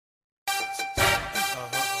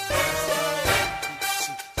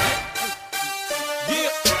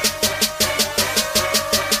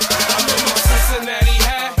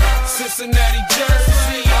Cincinnati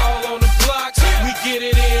jersey, all on the block. We get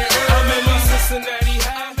it in. I'm in my Cincinnati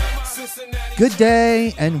hat. Cincinnati. Good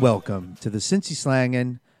day and welcome to the Cincy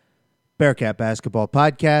Slangin' Bearcat Basketball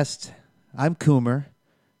Podcast. I'm Coomer,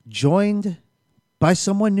 joined by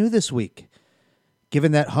someone new this week.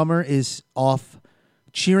 Given that Hummer is off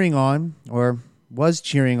cheering on, or was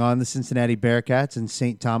cheering on, the Cincinnati Bearcats in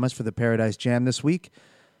St. Thomas for the Paradise Jam this week,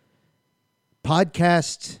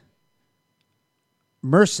 podcast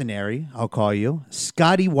mercenary, I'll call you,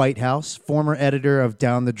 Scotty Whitehouse, former editor of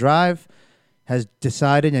Down the Drive, has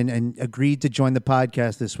decided and agreed to join the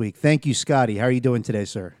podcast this week. Thank you, Scotty. How are you doing today,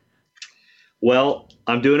 sir? Well,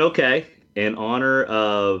 I'm doing okay. In honor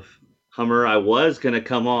of Hummer, I was going to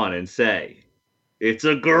come on and say it's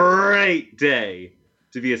a great day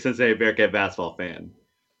to be a Cincinnati Bearcat basketball fan.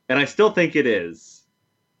 And I still think it is,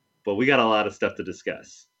 but we got a lot of stuff to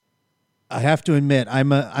discuss. I have to admit,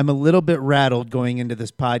 I'm a little bit rattled going into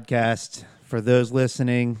this podcast. For those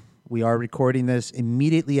listening, we are recording this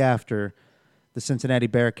immediately after the Cincinnati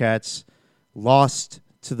Bearcats lost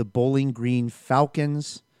to the Bowling Green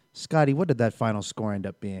Falcons. Scotty, what did that final score end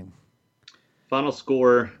up being? Final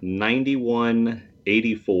score,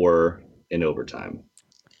 91-84 in overtime.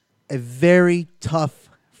 A very tough,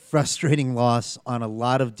 frustrating loss on a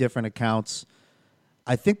lot of different accounts.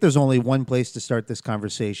 I think there's only one place to start this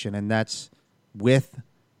conversation, and that's with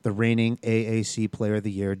the reigning AAC Player of the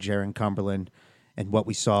Year, Jaron Cumberland, and what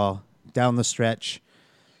we saw down the stretch.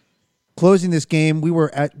 Closing this game, we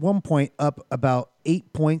were at one point up about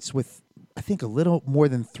 8 points with, I think, a little more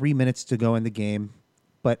than 3 minutes to go in the game.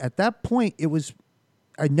 But at that point,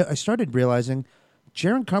 I started realizing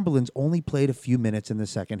Jaron Cumberland's only played a few minutes in the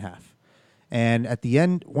second half. And at the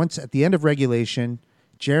end of regulation,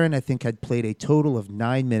 Jaron, I think, had played a total of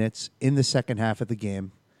 9 minutes in the second half of the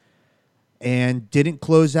game and didn't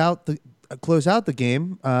close out the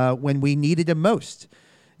game when we needed him most.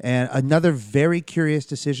 And another very curious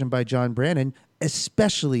decision by John Brannon,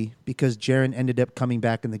 especially because Jaron ended up coming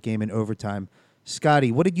back in the game in overtime.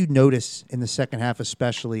 Scotty, what did you notice in the second half,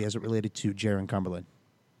 especially as it related to Jaron Cumberland?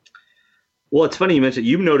 Well, it's funny you mentioned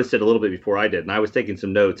you noticed it a little bit before I did, and I was taking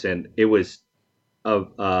some notes, and it was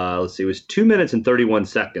it was 2 minutes and 31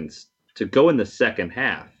 seconds to go in the second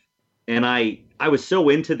half, and I was so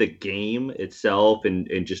into the game itself and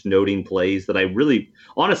just noting plays that I really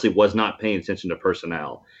honestly was not paying attention to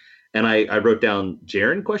personnel, and I wrote down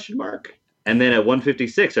Jaron ? And then at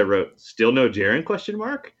 1:56 I wrote still no Jaron ?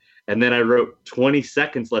 And then I wrote 20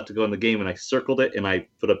 seconds left to go in the game, and I circled it, and I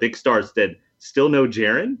put a big star, said, still no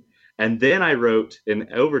Jaron. And then I wrote in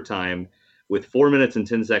overtime with 4 minutes and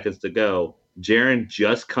 10 seconds to go, Jaron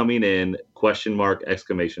just coming in, ?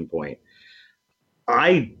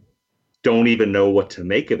 I don't even know what to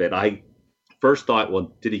make of it. I first thought,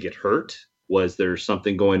 well, did he get hurt? Was there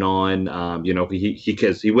something going on?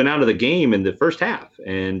 Because he went out of the game in the first half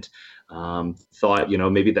and thought,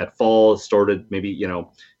 maybe that fall started, maybe,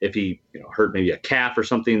 if he hurt maybe a calf or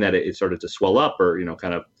something, that it started to swell up or,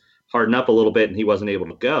 kind of harden up a little bit and he wasn't able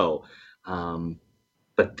to go.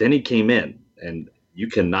 But then he came in, and you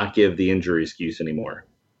cannot give the injury excuse anymore.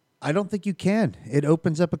 I don't think you can. It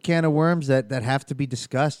opens up a can of worms that have to be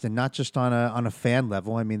discussed, and not just on a fan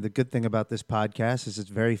level. I mean, the good thing about this podcast is it's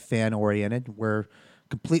very fan-oriented. We're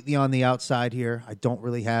completely on the outside here. I don't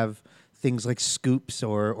really have things like scoops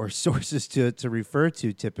or sources to refer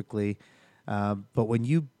to typically. But when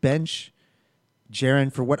you bench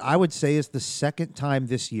Jaron for what I would say is the second time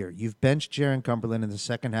this year, you've benched Jaron Cumberland in the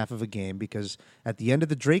second half of a game, because at the end of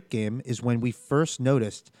the Drake game is when we first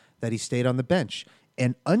noticed that he stayed on the bench.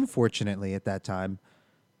 And unfortunately at that time,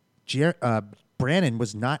 Brannon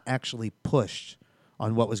was not actually pushed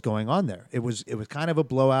on what was going on there. It was kind of a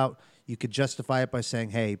blowout. You could justify it by saying,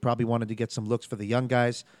 hey, he probably wanted to get some looks for the young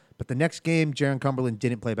guys. But the next game, Jaron Cumberland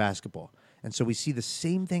didn't play basketball. And so we see the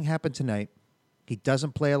same thing happen tonight. He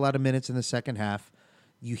doesn't play a lot of minutes in the second half.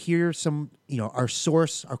 You hear some, our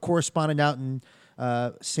correspondent out in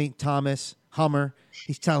St. Thomas, Hummer,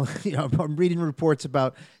 he's telling, I'm reading reports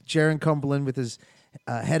about Jaron Cumberland with his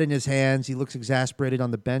head in his hands. He looks exasperated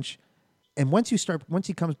on the bench. And once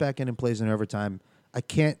he comes back in and plays in overtime, I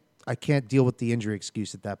can't deal with the injury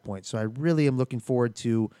excuse at that point. So I really am looking forward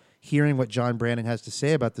to hearing what John Brannon has to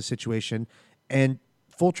say about the situation. And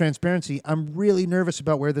full transparency, I'm really nervous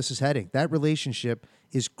about where this is heading. That relationship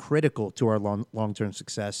is critical to our long-term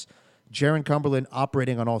success. Jaron Cumberland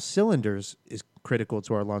operating on all cylinders is critical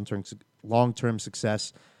to our long-term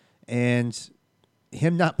success. And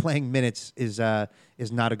him not playing minutes is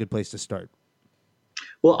not a good place to start.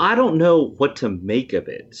 Well, I don't know what to make of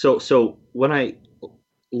it. So when I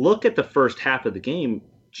look at the first half of the game,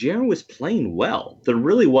 Jaren was playing well. There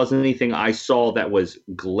really wasn't anything I saw that was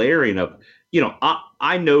glaring of,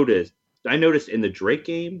 I noticed in the Drake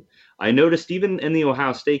game, I noticed even in the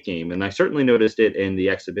Ohio State game, and I certainly noticed it in the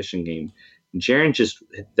exhibition game. Jaren just,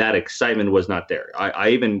 that excitement was not there. I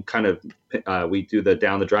even kind of, we do the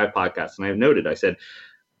Down the Drive podcast, and I noted, I said,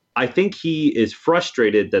 I think he is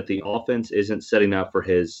frustrated that the offense isn't setting up for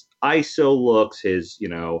his ISO looks, it's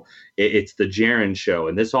the Jaren show.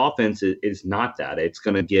 And this offense is not that. It's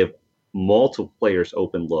going to give multiple players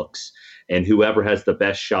open looks, and whoever has the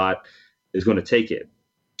best shot is going to take it.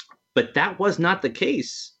 But that was not the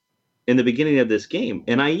case in the beginning of this game.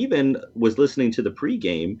 And I even was listening to the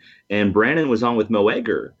pregame, and Brandon was on with Mo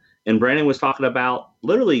Egger, and Brandon was talking about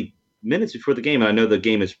literally minutes before the game, and I know the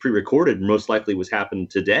game is pre-recorded, most likely was happening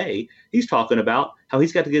today. He's talking about how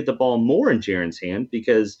he's got to get the ball more in Jaren's hand,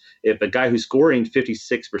 because if a guy who's scoring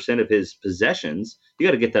 56% of his possessions, you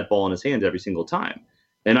got to get that ball in his hands every single time.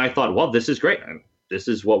 And I thought, well, this is great. This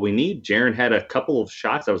is what we need. Jaren had a couple of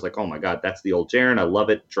shots. I was like, oh my God, that's the old Jaren. I love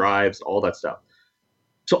it. Drives, all that stuff.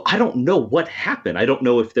 So I don't know what happened. I don't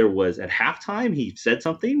know if there was at halftime he said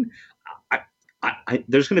something.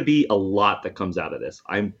 There's going to be a lot that comes out of this.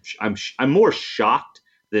 I'm more shocked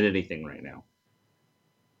than anything right now.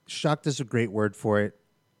 Shocked is a great word for it.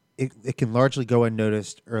 It can largely go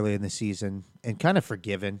unnoticed early in the season and kind of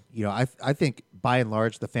forgiven. I think by and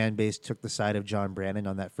large the fan base took the side of John Brandon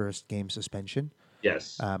on that first game suspension.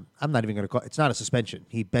 Yes. I'm not even going to call it's not a suspension.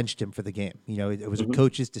 He benched him for the game. It was a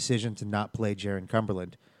coach's decision to not play Jaren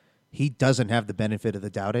Cumberland. He doesn't have the benefit of the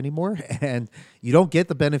doubt anymore, and you don't get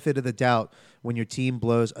the benefit of the doubt when your team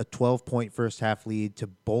blows a 12-point first half lead to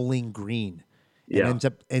Bowling Green and ends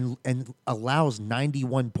up and allows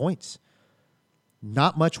 91 points.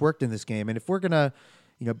 Not much worked in this game, and if we're gonna,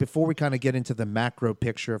 before we kind of get into the macro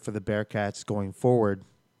picture for the Bearcats going forward,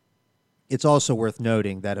 it's also worth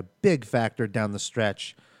noting that a big factor down the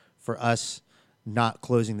stretch for us not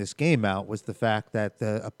closing this game out was the fact that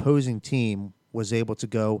the opposing team was able to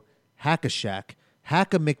go hack a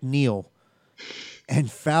McNeil, and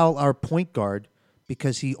foul our point guard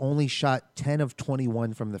because he only shot 10 of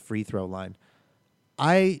 21 from the free throw line.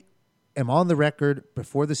 I am on the record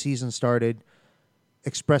before the season started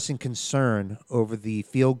expressing concern over the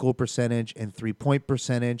field goal percentage and three-point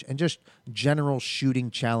percentage and just general shooting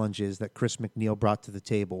challenges that Chris McNeil brought to the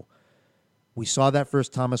table. We saw that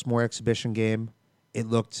first Thomas More exhibition game. It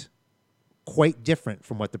looked quite different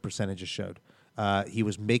from what the percentages showed. He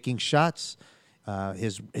was making shots.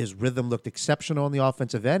 His rhythm looked exceptional on the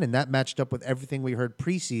offensive end, and that matched up with everything we heard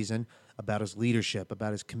preseason about his leadership,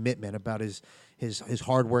 about his commitment, about his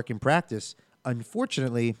hard work in practice.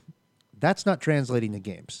 Unfortunately, that's not translating to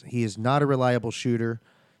games. He is not a reliable shooter.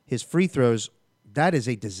 His free throws, that is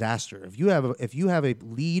a disaster. If you have a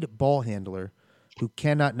lead ball handler who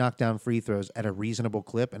cannot knock down free throws at a reasonable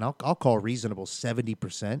clip, and I'll call reasonable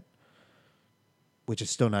 70%, which is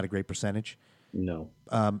still not a great percentage. No.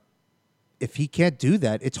 If he can't do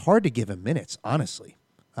that, it's hard to give him minutes, honestly.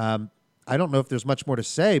 I don't know if there's much more to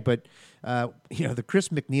say, but the Chris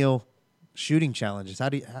McNeil shooting challenges, how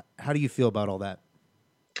do you feel about all that?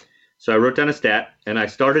 So I wrote down a stat, and I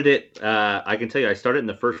started it. I can tell you, I started in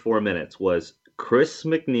the first 4 minutes was Chris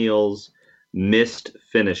McNeil's missed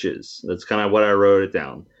finishes. That's kind of what I wrote it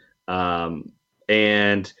down.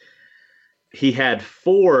 And he had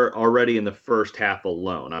 4 already in the first half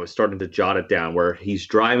alone. I was starting to jot it down where he's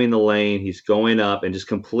driving the lane, he's going up and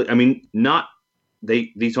just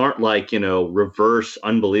these aren't like, reverse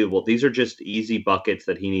unbelievable. These are just easy buckets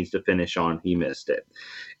that he needs to finish on. He missed it.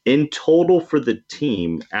 In total for the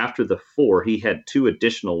team, after the 4, he had 2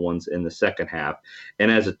 additional ones in the second half.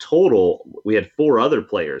 And as a total, we had 5 other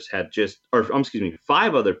players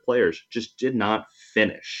just did not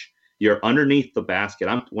finish. You're underneath the basket.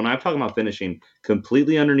 When I'm talking about finishing,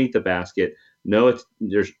 completely underneath the basket. No,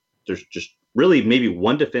 there's just really maybe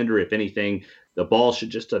one defender, if anything. The ball should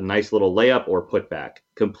just a nice little layup or put back,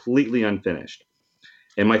 completely unfinished.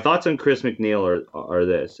 And my thoughts on Chris McNeil are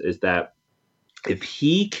this, is that if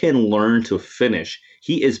he can learn to finish,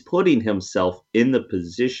 he is putting himself in the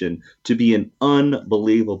position to be an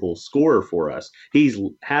unbelievable scorer for us. He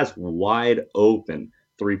has wide open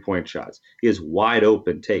three-point shots. He has wide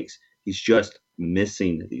open takes. He's just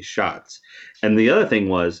missing these shots. And the other thing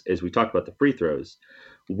was, as we talked about the free throws,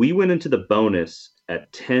 we went into the bonus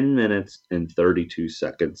at 10 minutes and 32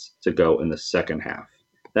 seconds to go in the second half.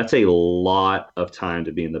 That's a lot of time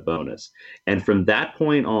to be in the bonus. And from that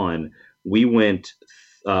point on, we went,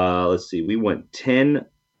 we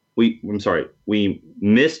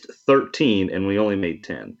missed 13 and we only made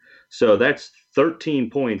 10. So that's 13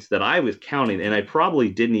 points that I was counting, and I probably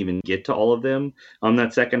didn't even get to all of them on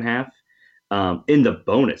that second half. In the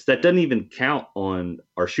bonus, that doesn't even count on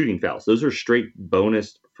our shooting fouls. Those are straight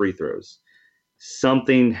bonus free throws.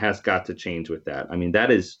 Something has got to change with that. I mean,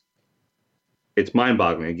 it's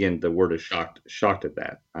mind-boggling. Again, the word is shocked at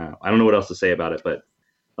that. I don't know what else to say about it, but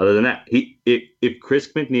other than that, if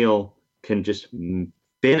Chris McNeil can just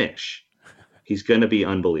finish, he's going to be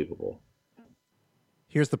unbelievable.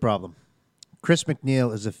 Here's the problem. Chris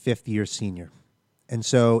McNeil is a fifth-year senior. And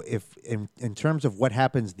so if in terms of what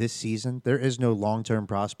happens this season, there is no long-term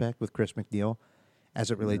prospect with Chris McNeil as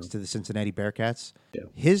it relates to the Cincinnati Bearcats. Yeah.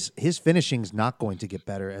 His finishing's not going to get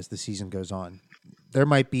better as the season goes on. There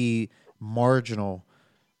might be marginal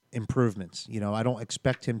improvements. I don't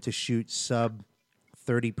expect him to shoot sub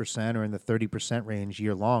 30% or in the 30% range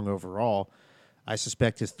year long overall. I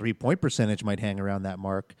suspect his 3-point percentage might hang around that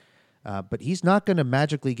mark. But he's not going to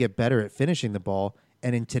magically get better at finishing the ball.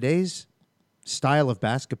 And in today's style of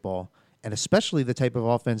basketball, and especially the type of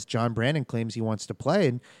offense John Brandon claims he wants to play,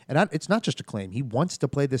 and it's not just a claim. He wants to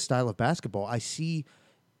play this style of basketball. I see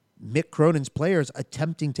Mick Cronin's players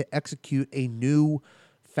attempting to execute a new,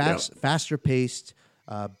 faster-paced,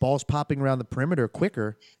 balls popping around the perimeter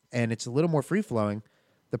quicker, and it's a little more free-flowing.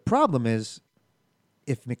 The problem is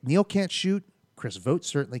if McNeil can't shoot, Chris Vogt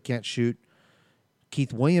certainly can't shoot.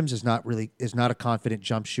 Keith Williams is not a confident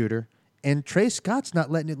jump shooter. And Trey Scott's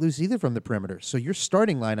not letting it loose either from the perimeter. So your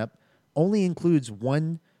starting lineup only includes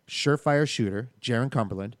one surefire shooter, Jaron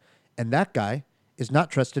Cumberland, and that guy is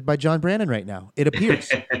not trusted by John Brandon right now. It appears.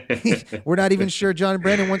 We're not even sure John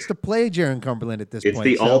Brandon wants to play Jaron Cumberland at this point.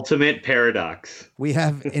 It's the ultimate paradox. We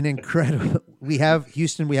have an incredible. We have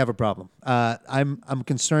Houston. We have a problem. I'm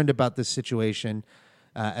concerned about this situation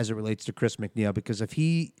as it relates to Chris McNeil, because if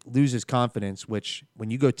he loses confidence, which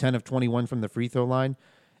when you go 10 of 21 from the free throw line,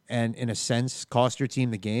 and in a sense cost your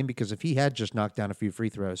team the game, because if he had just knocked down a few free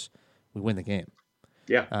throws, we win the game.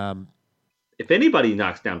 Yeah. If anybody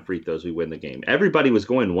knocks down free throws, we win the game. Everybody was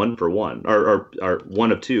going 1 for 1 or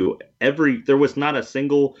 1 of 2. There was not a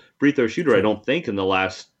single free throw shooter, I don't think, in the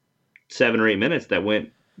last 7 or 8 minutes that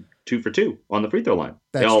went 2 for 2 on the free throw line.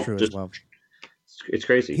 That's true as well. It's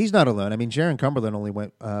crazy. He's not alone. I mean, Jaron Cumberland only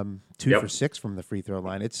went 2 for 6 from the free throw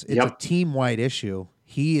line. It's a team-wide issue.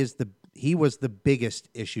 He was the biggest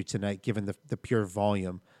issue tonight, given the pure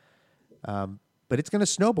volume. But it's going to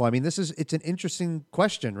snowball. I mean, it's an interesting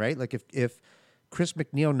question, right? Like if Chris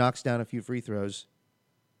McNeil knocks down a few free throws,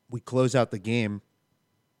 we close out the game.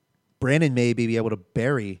 Brandon may be able to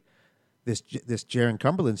bury this Jaron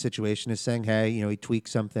Cumberland situation as saying, hey, he tweaked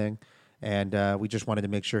something, and we just wanted to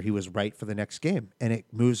make sure he was right for the next game. And it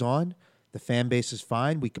moves on. The fan base is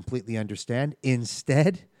fine. We completely understand.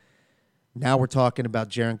 Instead, now we're talking about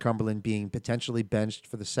Jaron Cumberland being potentially benched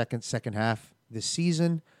for the second half this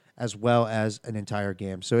season, as well as an entire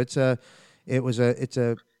game. So it's a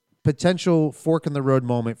potential fork in the road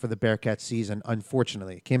moment for the Bearcats season.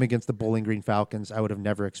 Unfortunately, it came against the Bowling Green Falcons. I would have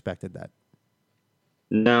never expected that.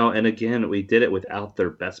 No, and again, we did it without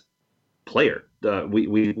their best player.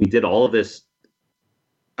 We did all of this.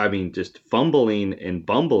 I mean, just fumbling and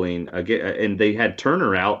bumbling again, and they had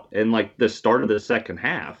Turner out in like the start of the second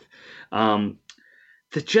half. I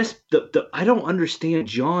don't understand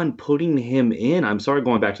John putting him in. I'm sorry,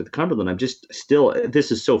 going back to the Cumberland. I'm just still,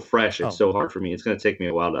 this is so fresh. It's so hard for me. It's going to take me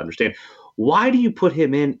a while to understand. Why do you put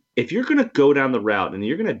him in? If you're going to go down the route and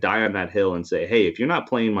you're going to die on that hill and say, hey, if you're not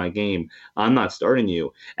playing my game, I'm not starting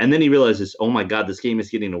you. And then he realizes, oh my God, this game is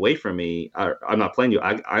getting away from me. I'm not playing you.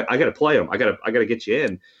 I got to play him. I got to get you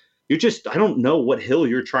in. I don't know what hill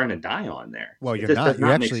you're trying to die on there. Well, you're not.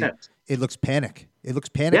 You're actually, it looks panicky.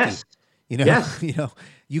 Yes. Yes.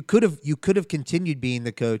 You could have continued being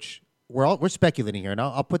the coach. We're speculating here, and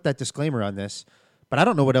I'll put that disclaimer on this, but I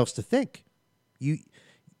don't know what else to think. He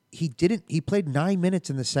played 9 minutes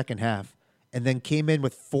in the second half, and then came in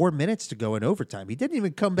with 4 minutes to go in overtime. He didn't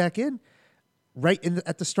even come back in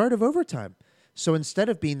at the start of overtime. So instead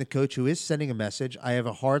of being the coach who is sending a message, I have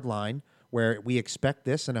a hard line where we expect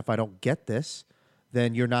this, and if I don't get this,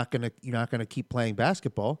 then you're not gonna keep playing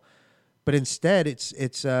basketball. But instead,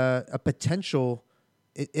 it's a potential.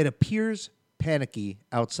 It appears panicky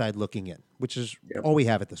outside looking in, which is all we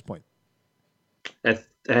have at this point.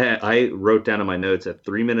 I wrote down in my notes at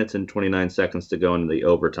 3 minutes and 29 seconds to go into the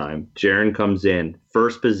overtime. Jaron comes in,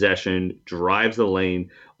 first possession, drives the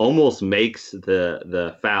lane, almost makes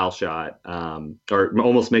the foul shot, or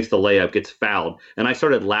almost makes the layup, gets fouled. And I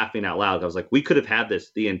started laughing out loud. I was like, we could have had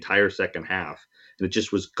this the entire second half, and it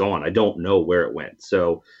just was gone. I don't know where it went.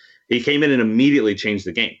 So he came in and immediately changed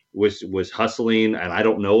the game, was hustling, and I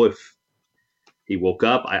don't know if he woke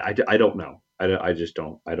up. I don't know. I just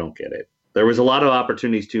don't get it. There was a lot of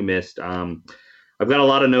opportunities to missed. I've got a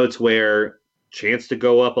lot of notes where chance to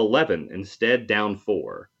go up 11, instead down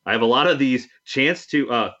 4. I have a lot of these chance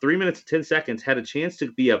to 3 minutes 10 seconds, had a chance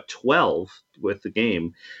to be up 12 with the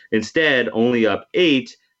game. Instead, only up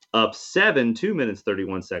 8, up 7, 2 minutes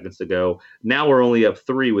 31 seconds to go. Now we're only up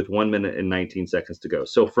 3 with 1 minute and 19 seconds to go.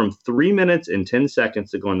 So from 3 minutes and 10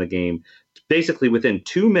 seconds to go in the game, basically within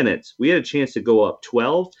 2 minutes, we had a chance to go up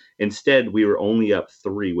 12. Instead, we were only up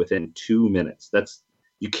 3 within 2 minutes.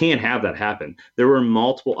 You can't have that happen. There were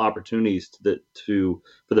multiple opportunities for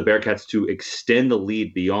the Bearcats to extend the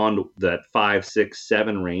lead beyond that 5, 6,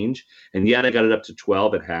 7 range. And yeah, they got it up to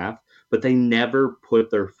 12 at half, but they never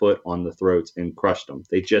put their foot on the throats and crushed them.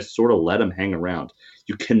 They just sort of let them hang around.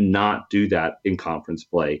 You cannot do that in conference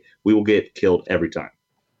play. We will get killed every time.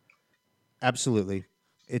 Absolutely.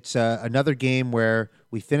 It's another game where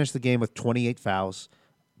we finished the game with 28 fouls.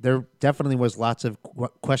 There definitely was lots of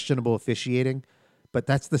questionable officiating. But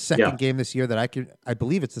that's the second game this year that I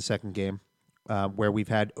believe it's the second game where we've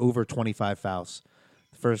had over 25 fouls.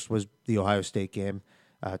 The first was the Ohio State game.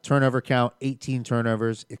 Turnover count, 18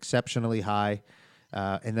 turnovers, exceptionally high.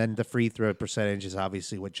 And then the free throw percentage is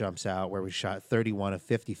obviously what jumps out, where we shot 31 of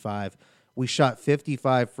 55. We shot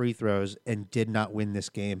 55 free throws and did not win this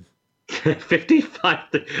game. 55.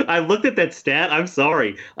 I looked at that stat. I'm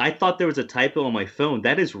sorry. I thought there was a typo on my phone.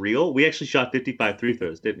 That is real. We actually shot 55 free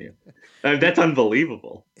throws, didn't you? That's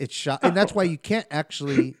unbelievable. It's shot, and that's why you can't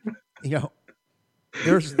actually,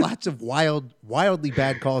 there's lots of wildly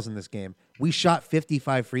bad calls in this game. We shot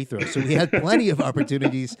 55 free throws, so we had plenty of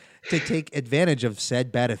opportunities to take advantage of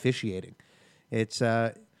said bad officiating. It's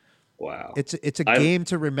wow. It's a game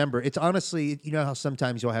to remember. It's honestly, how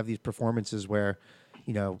sometimes you'll have these performances where,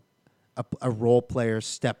 a role player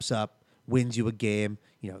steps up, wins you a game.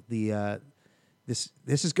 This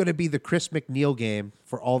is going to be the Chris McNeil game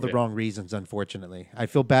for all the wrong reasons. Unfortunately, I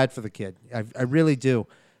feel bad for the kid. I really do.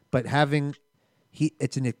 But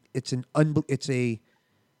it's a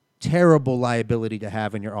terrible liability to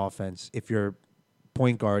have in your offense if your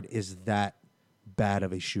point guard is that bad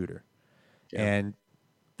of a shooter. Yeah. And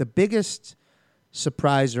the biggest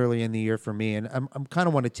surprise early in the year for me, and I'm kind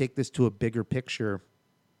of want to take this to a bigger picture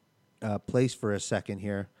place for a second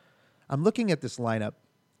here. I'm looking at this lineup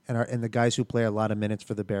and the guys who play a lot of minutes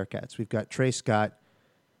for the Bearcats. We've got Trey Scott,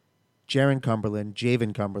 Jaron Cumberland,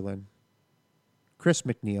 Javen Cumberland, Chris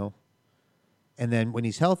McNeil, and then when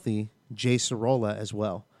he's healthy, Jay Sorolla as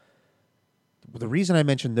well. The reason I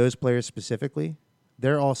mentioned those players specifically,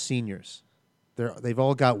 they're all seniors. They've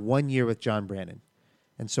all got 1 year with John Brannon.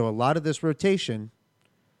 And so a lot of this rotation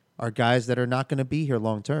are guys that are not going to be here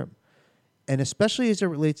long term. And especially as it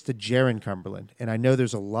relates to Jaron Cumberland, and I know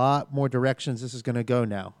there's a lot more directions this is going to go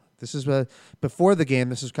now. This is before the game,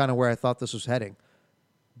 this is kind of where I thought this was heading.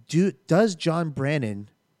 Does John Brannon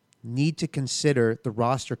need to consider the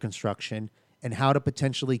roster construction and how to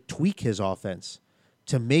potentially tweak his offense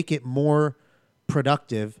to make it more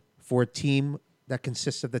productive for a team that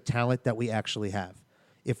consists of the talent that we actually have?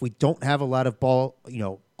 If we don't have a lot of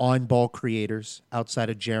on-ball creators outside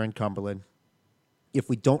of Jaron Cumberland, if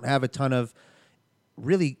we don't have a ton of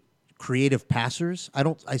really creative passers,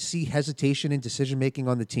 I see hesitation in decision-making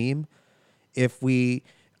on the team. If we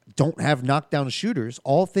don't have knockdown shooters,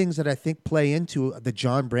 all things that I think play into the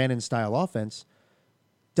John Brannon style offense,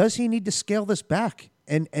 does he need to scale this back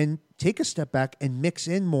and take a step back and mix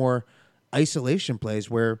in more isolation plays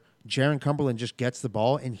where Jaron Cumberland just gets the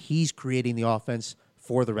ball and he's creating the offense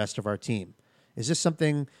for the rest of our team? Is this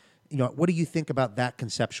something, what do you think about that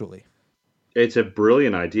conceptually? It's a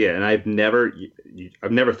brilliant idea, and I've never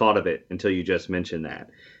thought of it until you just mentioned that.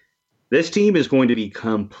 This team is going to be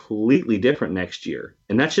completely different next year,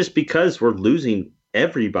 and that's just because we're losing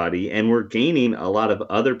everybody and we're gaining a lot of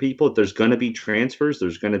other people. There's going to be transfers.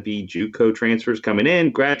 There's going to be JUCO transfers coming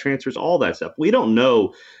in, grad transfers, all that stuff. We don't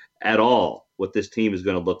know at all what this team is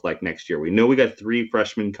going to look like next year. We know we got 3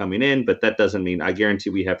 freshmen coming in, but that doesn't mean, I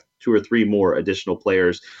guarantee we have 2 or 3 more additional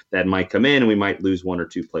players that might come in, and we might lose 1 or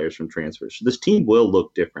 2 players from transfers. So this team will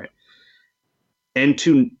look different. And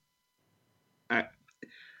the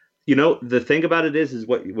thing about it is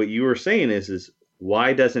what you were saying is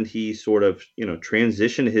why doesn't he sort of,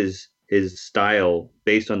 transition his style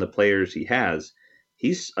based on the players he has?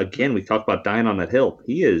 He's, again, we talked about dying on that hill.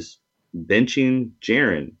 He is benching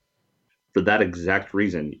Jaron for that exact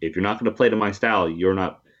reason. If you're not going to play to my style, you're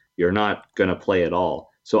not going to play at all.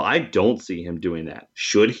 So I don't see him doing that.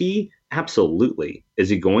 Should he? Absolutely. Is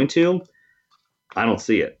he going to? I don't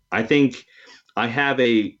see it. I think I have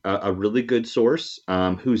a really good source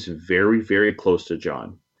who's very, very close to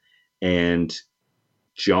John. And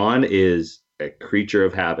John is a creature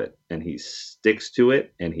of habit, and he sticks to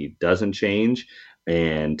it, and he doesn't change.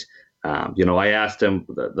 And I asked him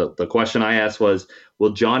the question I asked was,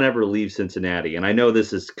 "Will John ever leave Cincinnati?" And I know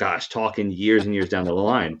this is, gosh, talking years and years down the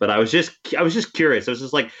line, but I was just curious. I was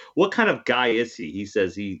just like, "What kind of guy is he?" He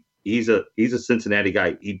says he's a Cincinnati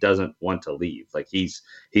guy. He doesn't want to leave. Like he's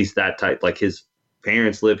that type. Like his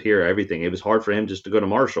parents live here. Everything. It was hard for him just to go to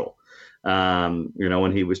Marshall.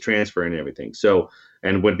 When he was transferring and everything. So,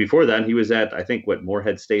 and when before that, he was at, I think,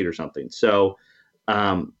 Morehead State or something. So,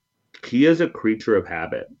 he is a creature of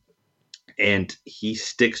habit, and he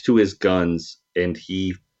sticks to his guns, and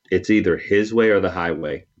it's either his way or the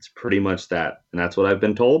highway. It's pretty much that. And that's what I've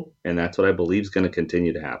been told. And that's what I believe is going to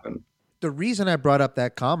continue to happen. The reason I brought up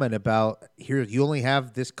that comment about here, you only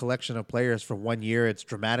have this collection of players for 1 year. It's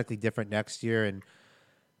dramatically different next year. And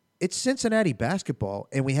it's Cincinnati basketball,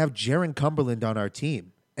 and we have Jaron Cumberland on our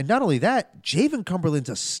team. And not only that, Javen Cumberland's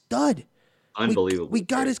a stud. Unbelievable. We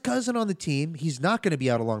got his cousin on the team. He's not going to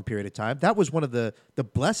be out a long period of time. That was one of the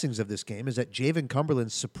blessings of this game, is that Javen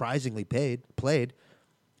Cumberland surprisingly played.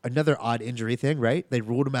 Another odd injury thing, right? They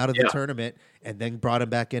ruled him out of the tournament and then brought him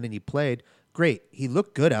back in, and he played. Great. He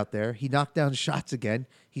looked good out there. He knocked down shots again.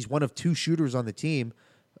 He's one of 2 shooters on the team.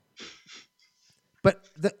 But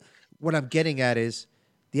what I'm getting at is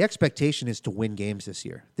the expectation is to win games this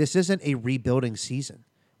year. This isn't a rebuilding season.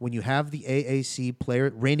 When you have the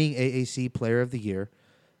reigning AAC player of the year,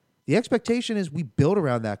 the expectation is we build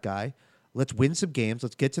around that guy. Let's win some games.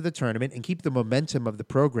 Let's get to the tournament and keep the momentum of the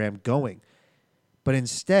program going. But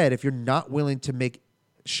instead, if you're not willing to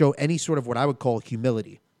show any sort of what I would call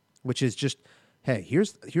humility, which is just, hey,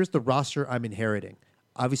 here's the roster I'm inheriting.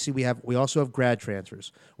 Obviously, we also have grad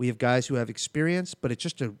transfers. We have guys who have experience, but it's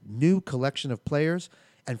just a new collection of players.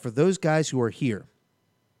 And for those guys who are here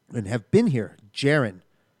and have been here, Jaron,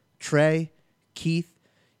 Trey, Keith,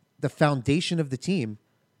 the foundation of the team,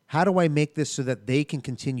 how do I make this so that they can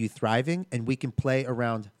continue thriving and we can play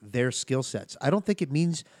around their skill sets? I don't think it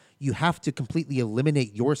means you have to completely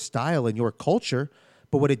eliminate your style and your culture,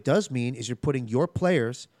 but what it does mean is you're putting your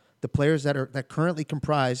players, the players that currently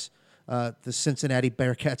comprise the Cincinnati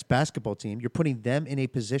Bearcats basketball team, you're putting them in a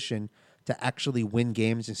position to actually win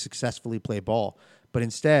games and successfully play ball. But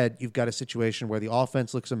instead, you've got a situation where the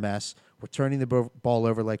offense looks a mess. We're turning the ball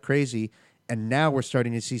over like crazy, and now we're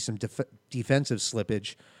starting to see some defensive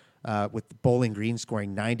slippage with Bowling Green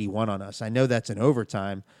scoring 91 on us. I know that's in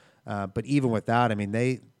overtime, but even with that, I mean,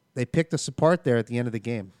 they picked us apart there at the end of the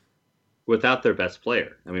game. Without their best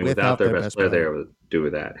player. I mean, without their best player, they're able to do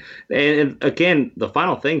with that. And again, the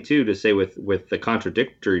final thing, too, to say with the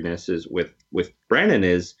contradictoriness is with Brandon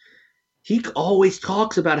is, he always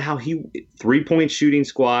talks about how 3-point shooting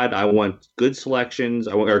squad. I want good selections.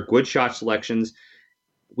 Or good shot selections.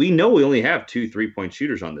 We know we only have 2 3-point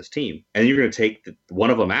shooters on this team, and you're going to take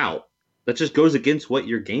one of them out. That just goes against what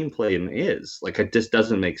your game plan is. Like, it just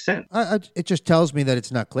doesn't make sense. It just tells me that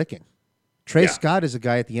it's not clicking. Trey Scott is a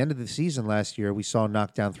guy at the end of the season last year we saw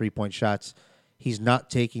knock down 3-point shots. He's not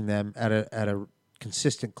taking them at a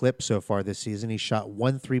consistent clip so far this season. He shot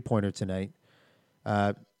 1 3-pointer tonight.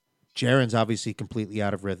 Jaron's obviously completely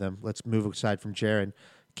out of rhythm. Let's move aside from Jaron.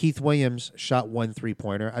 Keith Williams shot 1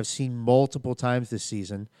 3-pointer. I've seen multiple times this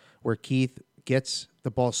season where Keith gets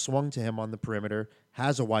the ball swung to him on the perimeter,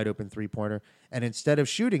 has a wide open 3-pointer, and instead of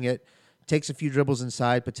shooting it, takes a few dribbles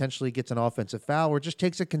inside, potentially gets an offensive foul, or just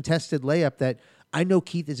takes a contested layup that I know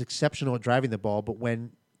Keith is exceptional at driving the ball, but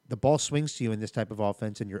when the ball swings to you in this type of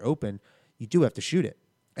offense and you're open, you do have to shoot it.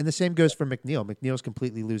 And the same goes for McNeil. McNeil's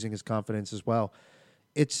completely losing his confidence as well.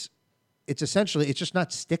 It's essentially, it's just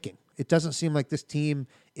not sticking. It doesn't seem like this team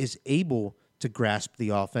is able to grasp the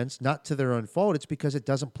offense, not to their own fault. It's because it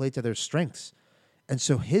doesn't play to their strengths. And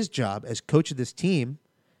so his job as coach of this team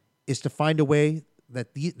is to find a way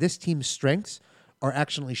that this team's strengths are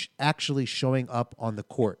actually showing up on the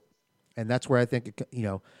court. And that's where I think,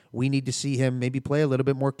 we need to see him maybe play a little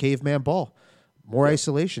bit more caveman ball, more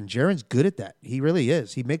isolation. Jaron's good at that. He really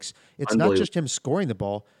is. It's not just him scoring the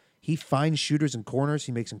ball. He finds shooters in corners.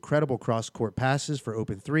 He makes incredible cross-court passes for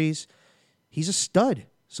open threes. He's a stud.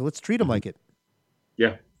 So let's treat him like it.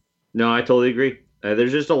 Yeah. No, I totally agree.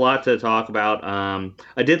 There's just a lot to talk about.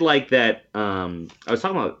 I did like that. I was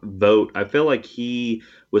talking about Vogt. I feel like he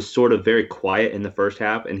was sort of very quiet in the first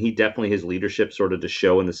half, and he definitely, his leadership sort of to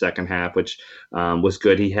show in the second half, which was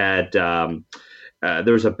good. He had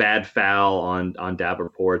there was a bad foul on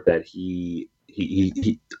Davenport that the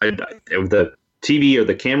TV or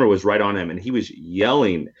the camera was right on him, and he was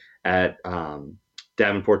yelling at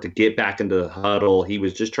Davenport to get back into the huddle. He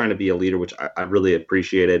was just trying to be a leader, which I really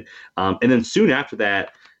appreciated. And then soon after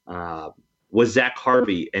that, was Zach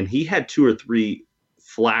Harvey, and he had 2 or 3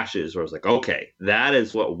 flashes where I was like, okay, that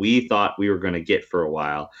is what we thought we were going to get for a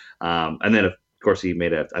while. And then, of course, he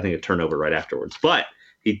made I think a turnover right afterwards. But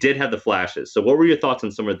he did have the flashes. So what were your thoughts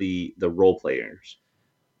on some of the role players?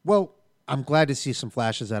 Well, I'm glad to see some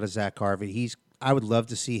flashes out of Zach Harvey. I would love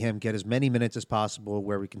to see him get as many minutes as possible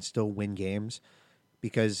where we can still win games,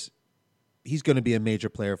 because he's going to be a major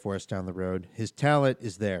player for us down the road. His talent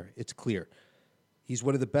is there. It's clear. He's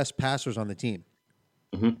one of the best passers on the team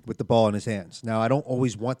with the ball in his hands. Now, I don't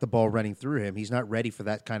always want the ball running through him. He's not ready for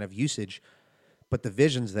that kind of usage, but the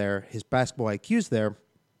vision's there. His basketball IQ's there.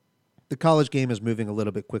 The college game is moving a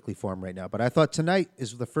little bit quickly for him right now. But I thought tonight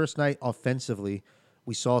is the first night offensively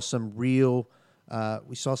we saw some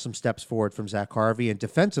steps forward from Zach Harvey, and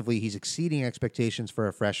defensively he's exceeding expectations for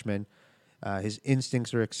a freshman. His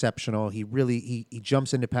instincts are exceptional. He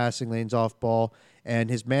jumps into passing lanes off ball, and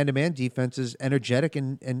his man-to-man defense is energetic,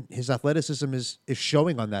 and his athleticism is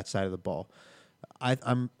showing on that side of the ball.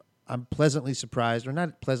 I'm pleasantly surprised, or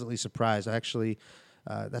not pleasantly surprised. Actually,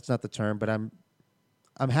 that's not the term, but I'm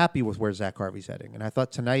happy with where Zach Harvey's heading. And I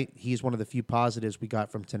thought tonight he's one of the few positives we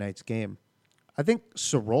got from tonight's game. I think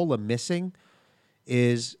Sorolla missing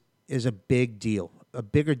is a big deal. A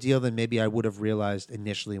bigger deal than maybe I would have realized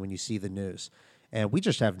initially when you see the news. And we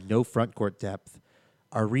just have no front court depth.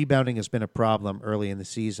 Our rebounding has been a problem early in the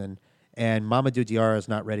season, and Mamadou Diarra is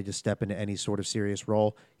not ready to step into any sort of serious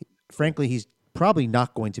role. Frankly, he's probably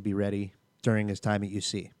not going to be ready during his time at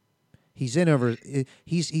UC.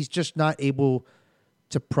 He's just not able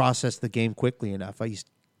to process the game quickly enough.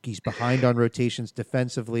 He's behind on rotations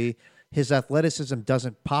defensively. His athleticism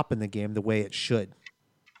doesn't pop in the game the way it should.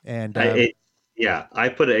 And I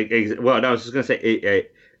put it. Well, no, I was just going to say.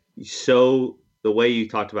 So the way you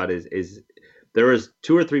talked about it is there was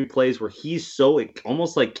 2 or 3 plays where he's so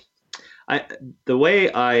almost like the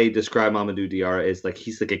way I describe Mamadou Diarra is like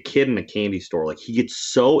he's like a kid in a candy store. Like he gets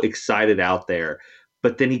so excited out there,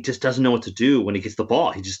 but then he just doesn't know what to do when he gets the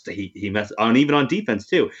ball. He messes on, even on defense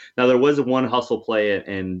too. Now there was one hustle play,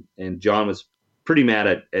 and John was pretty mad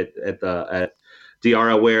at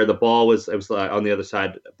Diarra where the ball was on the other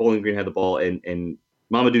side. Bowling Green had the ball, and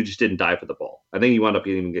Mamadou just didn't dive for the ball. I think he wound up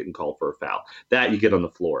even getting called for a foul. That you get on the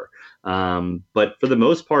floor. But for the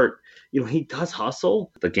most part, he does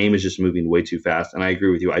hustle. The game is just moving way too fast, and I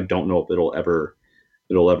agree with you. I don't know if it'll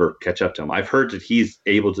ever catch up to him. I've heard that he's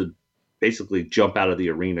able to basically jump out of the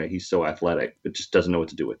arena. He's so athletic, but just doesn't know what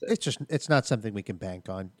to do with it. It's not something we can bank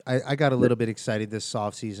on. I got a little bit excited this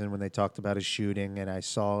offseason when they talked about his shooting, and I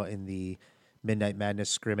saw in the Midnight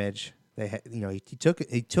Madness scrimmage, he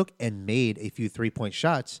took and made a few 3-point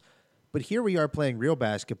shots, but here we are playing real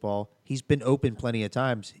basketball. He's been open plenty of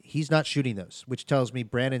times. He's not shooting those, which tells me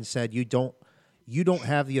Brandon said you don't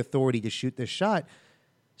have the authority to shoot this shot.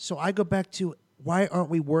 So I go back to, why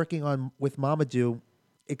aren't we working on with Mamadou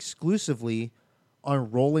exclusively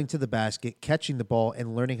on rolling to the basket, catching the ball,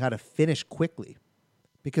 and learning how to finish quickly?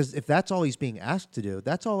 Because if that's all he's being asked to do,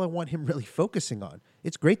 that's all I want him really focusing on.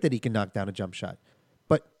 It's great that he can knock down a jump shot,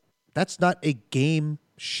 but that's not a game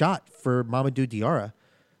shot for Mamadou Diarra.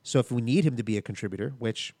 So if we need him to be a contributor,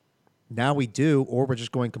 which now we do, or we're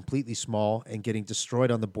just going completely small and getting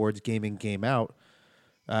destroyed on the boards game in, game out,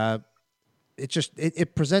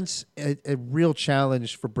 it presents a real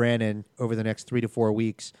challenge for Brandon over the next 3 to 4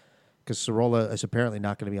 weeks, because Sorolla is apparently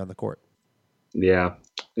not going to be on the court. Yeah,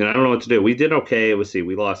 and I don't know what to do. We did okay. Let's see.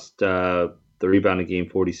 We lost the rebounding game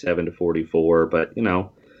 47-44, but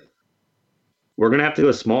we're going to have to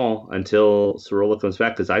go small until Sorolla comes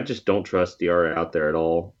back, because I just don't trust Diarra out there at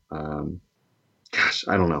all.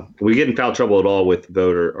 I don't know. If we get in foul trouble at all with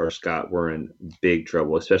Vogt or Scott, we're in big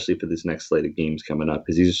trouble, especially for this next slate of games coming up,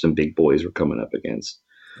 because these are some big boys we're coming up against.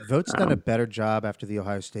 Vogt's done a better job after the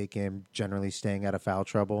Ohio State game, generally staying out of foul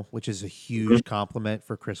trouble, which is a huge compliment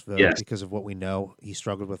for Chris Vogt because of what we know he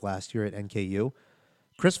struggled with last year at NKU.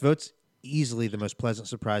 Chris Vogt's easily the most pleasant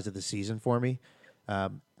surprise of the season for me.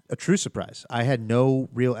 A true surprise. I had no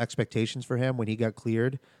real expectations for him when he got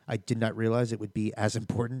cleared. I did not realize it would be as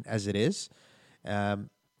important as it is.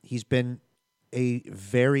 He's been a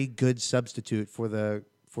very good substitute for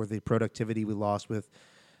the productivity we lost with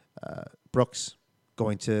Brooks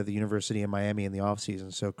going to the University of Miami in the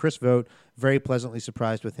offseason. So Chris Vogt, very pleasantly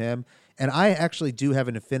surprised with him. And I actually do have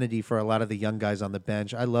an affinity for a lot of the young guys on the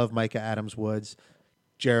bench. I love Micah Adams-Woods,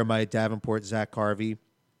 Jeremiah Davenport, Zach Harvey.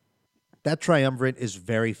 That triumvirate is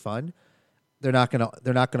very fun. They're not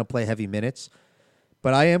gonna play heavy minutes.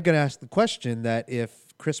 But I am going to ask the question that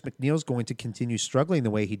if Chris McNeil's going to continue struggling the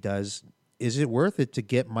way he does, is it worth it to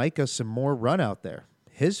get Micah some more run out there?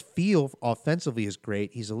 His feel offensively is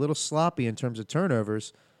great. He's a little sloppy in terms of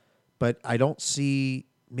turnovers, but I don't see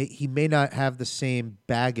he may not have the same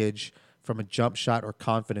baggage from a jump shot or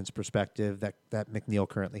confidence perspective that McNeil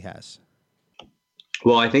currently has.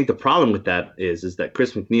 Well, I think the problem with that is that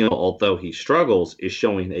Chris McNeil, although he struggles, is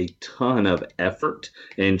showing a ton of effort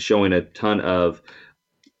and showing a ton of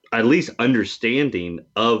at least understanding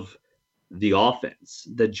of the offense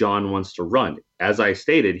that John wants to run. As I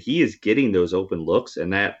stated, he is getting those open looks,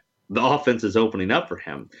 and that the offense is opening up for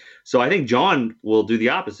him. So I think John will do the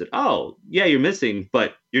opposite. Oh, yeah, you're missing,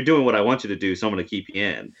 but you're doing what I want you to do, so I'm going to keep you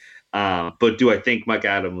in. But do I think Mike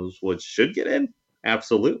Adams should get in?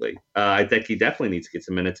 Absolutely. I think he definitely needs to get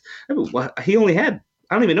some minutes. I mean, he only had,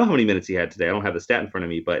 I don't even know how many minutes he had today. I don't have the stat in front of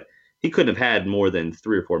me, but he couldn't have had more than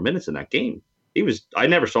 3 or 4 minutes in that game. I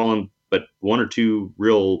never saw him but 1 or 2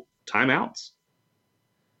 real timeouts.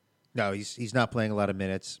 No, he's not playing a lot of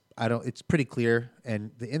minutes. It's pretty clear.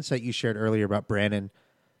 And the insight you shared earlier about Brandon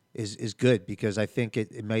is good, because I think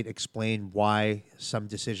it might explain why certain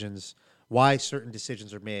decisions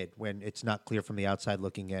are made when it's not clear from the outside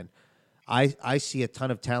looking in. I see a ton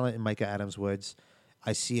of talent in Micah Adams-Woods.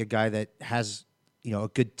 I see a guy that has, a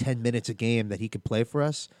good 10 minutes a game that he could play for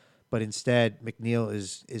us, but instead McNeil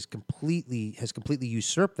has completely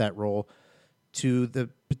usurped that role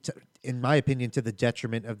in my opinion, to the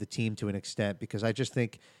detriment of the team to an extent, because I just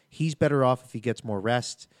think he's better off if he gets more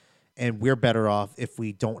rest, and we're better off if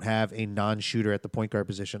we don't have a non-shooter at the point guard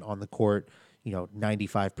position on the court,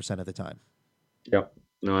 95% of the time. Yep.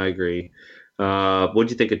 No, I agree. What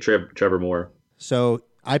do you think of Trevor Moore? So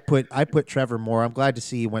I put Trevor Moore. I'm glad to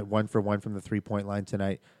see he went 1 for 1 from the 3-point line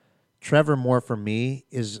tonight. Trevor Moore for me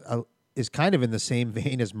is kind of in the same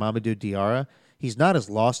vein as Mamadou Diarra. He's not as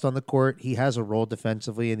lost on the court. He has a role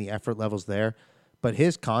defensively, and the effort level's there. But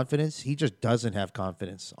his confidence, he just doesn't have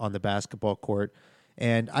confidence on the basketball court.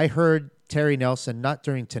 And I heard Terry Nelson, not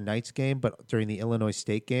during tonight's game, but during the Illinois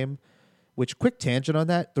State game, which, quick tangent on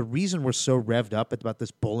that, the reason we're so revved up about this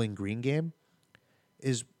Bowling Green game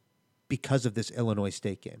is because of this Illinois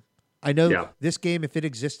State game. I know this game, if it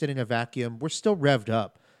existed in a vacuum, we're still revved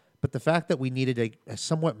up. But the fact that we needed a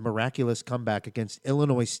somewhat miraculous comeback against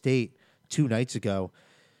Illinois State 2 nights ago,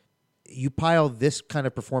 you pile this kind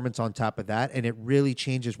of performance on top of that, and it really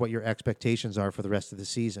changes what your expectations are for the rest of the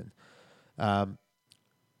season.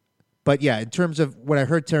 But yeah, in terms of what I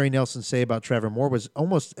heard Terry Nelson say about Trevor Moore was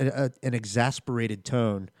almost an exasperated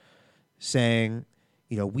tone, saying,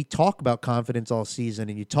 we talk about confidence all season,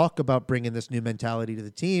 and you talk about bringing this new mentality to the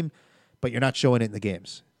team, but you're not showing it in the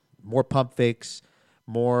games. More pump fakes,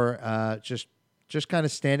 more just kind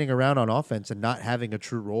of standing around on offense and not having a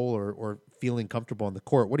true role or feeling comfortable on the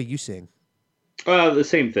court. What are you seeing? The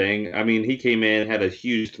same thing. I mean, he came in, had a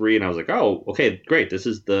huge 3, and I was like, oh, okay, great. This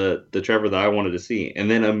is the Trevor that I wanted to see.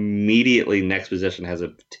 And then immediately next possession has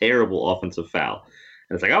a terrible offensive foul.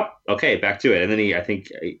 And it's like, oh, okay, back to it. And then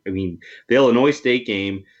the Illinois State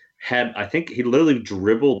game I think he literally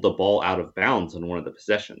dribbled the ball out of bounds in one of the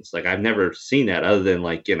possessions. Like, I've never seen that other than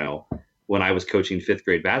when I was coaching 5th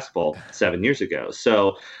grade basketball 7 years ago.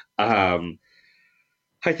 So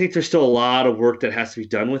I think there's still a lot of work that has to be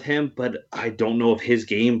done with him, but I don't know if his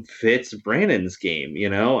game fits Brandon's game,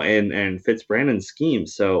 and fits Brandon's scheme.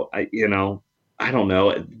 So I don't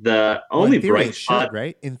know. The only bright spot,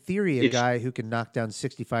 right? In theory, a guy who can knock down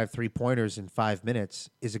 65 3-pointers in 5 minutes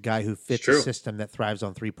is a guy who fits a system that thrives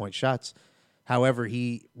on 3-point shots. However,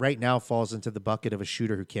 he right now falls into the bucket of a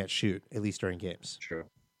shooter who can't shoot, at least during games. True.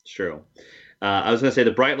 I was going to say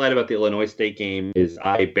the bright light about the Illinois State game is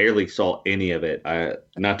I barely saw any of it.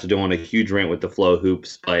 Not to go on a huge rant with the Flow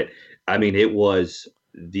Hoops, but I mean, it was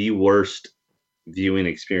the worst viewing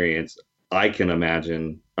experience I can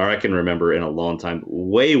imagine, or I can remember in a long time.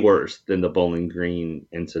 Way worse than the Bowling Green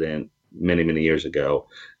incident many, many years ago.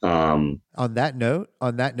 On that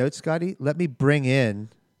note, Scotty, let me bring in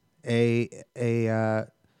a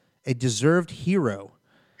deserved hero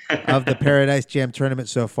of the Paradise Jam tournament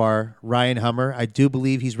so far, Ryan Hummer. I do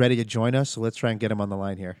believe he's ready to join us, so let's try and get him on the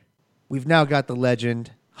line here. We've now got the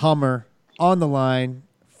legend, Hummer, on the line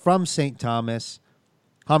from St. Thomas.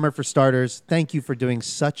 Hummer, for starters, thank you for doing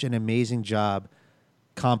such an amazing job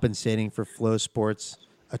compensating for Flow Sports'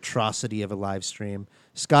 atrocity of a live stream.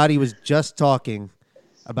 Scotty was just talking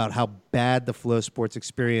about how bad the Flow Sports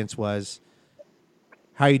experience was.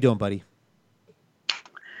 How are you doing, buddy?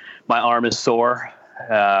 My arm is sore.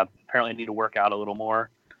 Apparently I need to work out a little more.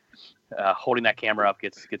 Holding that camera up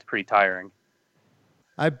gets pretty tiring.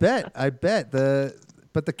 I bet.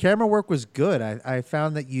 But the camera work was good. I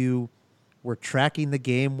found that you were tracking the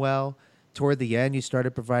game well. Toward the end, you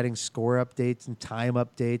started providing score updates and time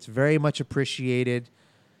updates. Very much appreciated.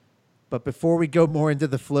 But before we go more into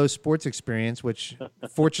the Flow Sports experience, which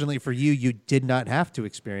fortunately for you, you did not have to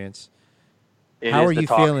experience, how are you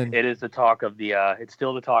feeling? It is the talk of the. It's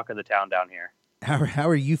still the talk of the town down here. How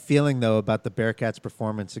are you feeling though about the Bearcats'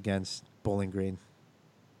 performance against Bowling Green?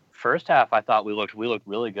 First half, I thought we looked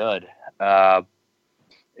really good. The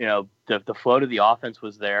flow to the offense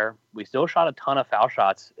was there. We still shot a ton of foul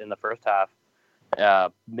shots in the first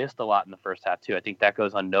half. Missed a lot in the first half too. I think that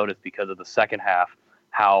goes unnoticed because of the second half,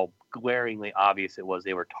 how glaringly obvious it was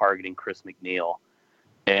they were targeting Chris McNeil.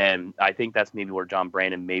 And I think that's maybe where John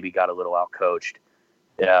Brandon maybe got a little outcoached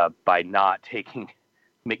by not taking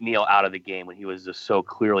McNeil out of the game when he was just so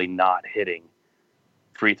clearly not hitting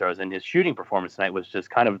free throws. And his shooting performance tonight was just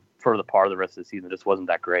kind of for the part of the rest of the season. It just wasn't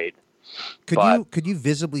that great. Could you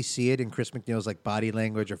visibly see it in Chris McNeil's like body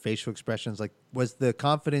language or facial expressions? Like, was the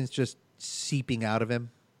confidence just seeping out of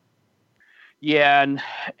him? Yeah,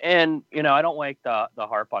 and I don't like the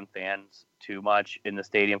harp on fans too much in the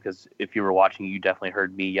stadium because if you were watching, you definitely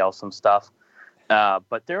heard me yell some stuff.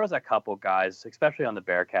 But there was a couple guys, especially on the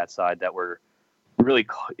Bearcat side, that were really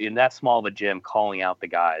in that small of a gym calling out the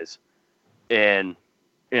guys, and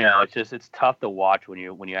it's tough to watch when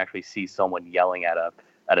you actually see someone yelling at a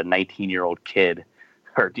 19-year-old kid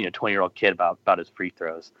or 20-year-old kid about his free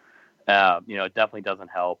throws. It definitely doesn't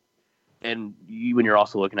help. And when you're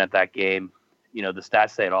also looking at that game, the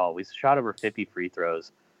stats say it all. We shot over 50 free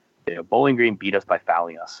throws. Bowling Green beat us by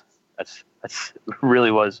fouling us. That's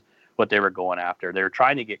really was what they were going after. They were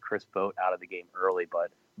trying to get Chris Vogt out of the game early,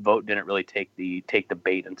 but Vogt didn't really take the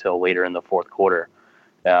bait until later in the fourth quarter,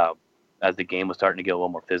 as the game was starting to get a little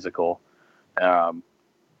more physical. But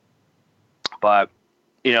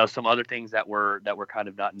some other things that were kind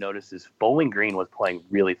of not noticed is Bowling Green was playing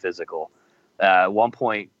really physical. At one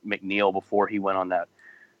point, McNeil, before he went on that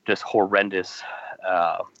just horrendous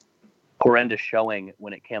showing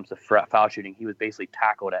when it comes to foul shooting, he was basically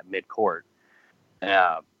tackled at midcourt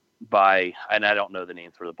by, and I don't know the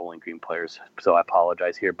names for the Bowling Green players, so I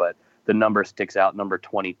apologize here, but the number sticks out, number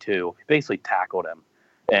 22. He basically tackled him,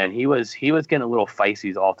 and he was getting a little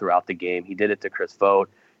feisty all throughout the game. He did it to Chris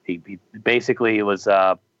Vogt. He basically, it was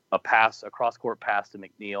a cross-court pass to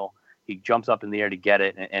McNeil. He jumps up in the air to get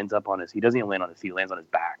it and ends up he doesn't even land on his feet, he lands on his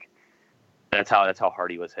back. That's how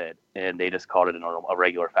hard he was hit, and they just called it a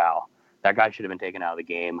regular foul. That guy should have been taken out of the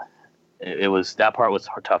game. That part was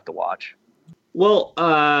tough to watch. Well,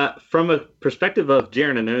 from a perspective of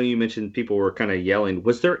Jaron, I know you mentioned people were kind of yelling.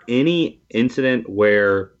 Was there any incident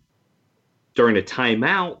where during a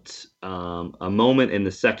timeout, a moment in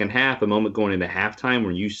the second half, a moment going into halftime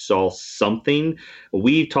where you saw something?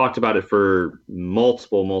 We talked about it for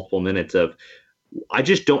multiple minutes of, I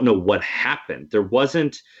just don't know what happened. There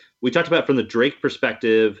wasn't, we talked about from the Drake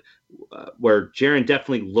perspective, where Jaron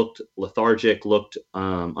definitely looked lethargic, looked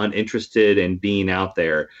uninterested in being out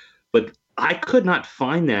there. But I could not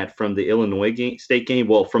find that from the Illinois State game.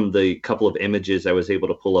 Well, from the couple of images I was able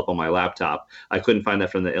to pull up on my laptop, I couldn't find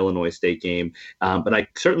that from the Illinois State game. But I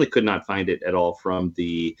certainly could not find it at all from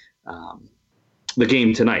the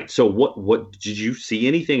game tonight. So what did you see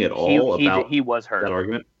anything at all about he was hurt. That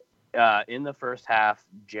argument? In the first half,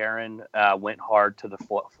 Jaron went hard to the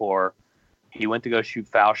floor. He went to go shoot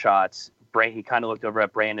foul shots. He kind of looked over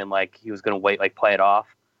at Brandon like he was going to wait, like play it off.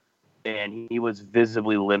 And he was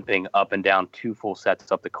visibly limping up and down 2 full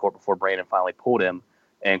sets up the court before Brandon finally pulled him.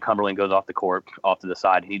 And Cumberland goes off the court, off to the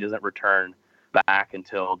side. He doesn't return back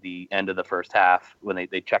until the end of the first half when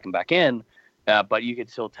they check him back in. But you could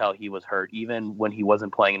still tell he was hurt. Even when he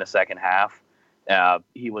wasn't playing in the second half,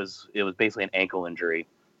 it was basically an ankle injury.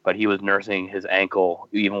 But he was nursing his ankle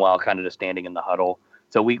even while kind of just standing in the huddle.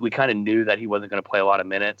 So we kind of knew that he wasn't going to play a lot of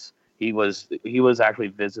minutes. He was actually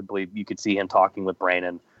visibly, you could see him talking with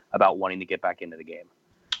Brandon about wanting to get back into the game.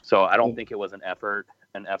 So I don't think it was an effort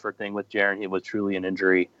thing with Jaron. It was truly an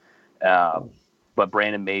injury. But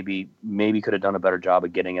Brandon maybe could have done a better job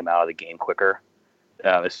of getting him out of the game quicker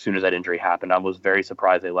as soon as that injury happened. I was very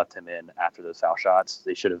surprised they left him in after those foul shots.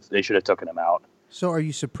 They should have taken him out. So are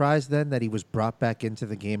you surprised then that he was brought back into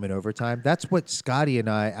the game in overtime? That's what Scotty and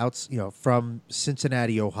I from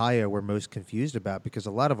Cincinnati, Ohio, were most confused about, because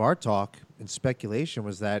a lot of our talk and speculation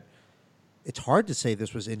was that it's hard to say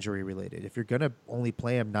this was injury related. If you're going to only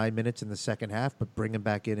play him 9 minutes in the second half but bring him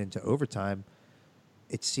back into overtime,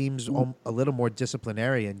 it seems a little more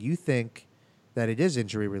disciplinarian. You think that it is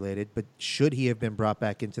injury related, but should he have been brought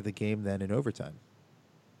back into the game then in overtime?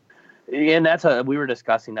 And we were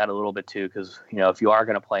discussing that a little bit too, because if you are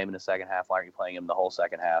going to play him in the second half, why aren't you playing him the whole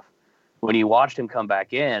second half? When you watched him come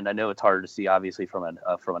back in, I know it's harder to see obviously from an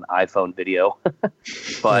iPhone video,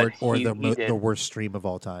 but the worst stream of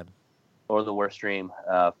all time, or the worst stream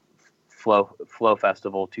Flow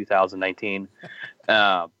Festival 2019.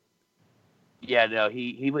 Yeah, no,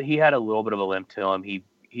 he had a little bit of a limp to him.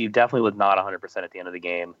 He definitely was not 100% at the end of the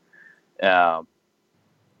game. That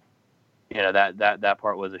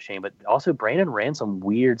part was a shame. But also, Brandon ran some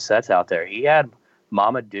weird sets out there. He had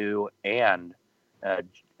Mamadou and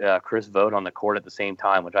Chris Vogt on the court at the same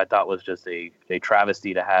time, which I thought was just a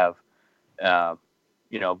travesty to have.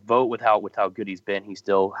 Vogt with how good he's been, he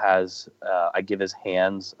still has. I give his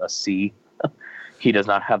hands a C. He does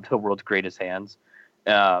not have the world's greatest hands.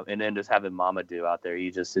 And then just having Mamadou out there,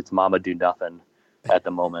 it's Mamadou nothing at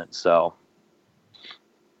the moment. So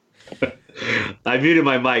I muted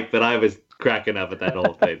my mic, but I was cracking up at that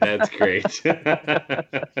whole thing. That's great.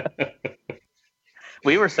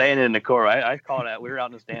 We were saying it in the core. I called it. We were out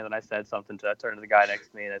in the stands, and I said something I turned to the guy next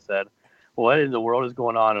to me, and I said, "What in the world is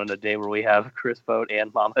going on a day where we have Chris Vogt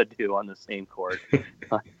and Mamadou on the same court?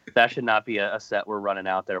 That should not be a set we're running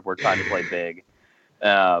out there if we're trying to play big."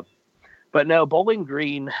 But no, Bowling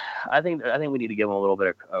Green, I think we need to give them a little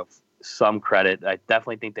bit of some credit. I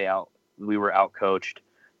definitely think we were outcoached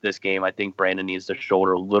this game. I think Brandon needs to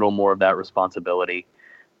shoulder a little more of that responsibility.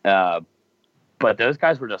 But those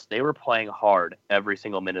guys they were playing hard every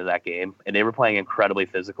single minute of that game, and they were playing incredibly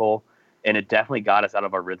physical, and it definitely got us out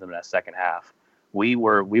of our rhythm in that second half. We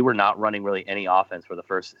were not running really any offense for the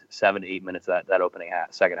first 7 to 8 minutes of that opening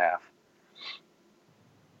second half.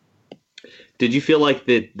 Did you feel like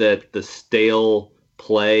the stale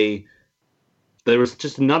play? There was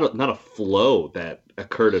just not a flow that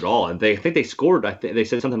occurred at all, and I think they scored. They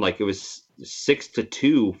said something like it was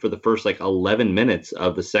 6-2 for the first 11 minutes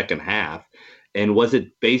of the second half. And was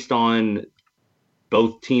it based on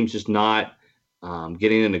both teams just not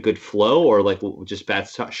getting in a good flow, or just bad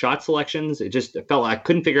shot selections? It felt like I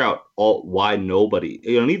couldn't figure out why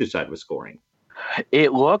nobody on either side was scoring.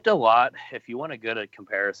 It looked a lot, if you want a good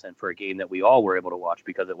comparison for a game that we all were able to watch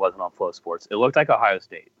because it wasn't on Flow Sports, it looked like Ohio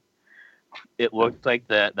State. It looked like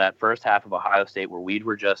that first half of Ohio State where we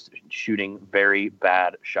were just shooting very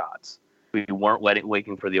bad shots. We weren't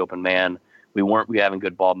waiting for the open man. We weren't having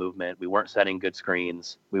good ball movement. We weren't setting good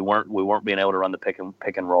screens. We weren't being able to run the pick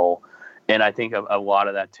and roll. And I think a lot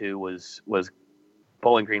of that too was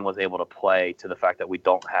Bowling Green was able to play to the fact that we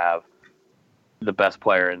don't have the best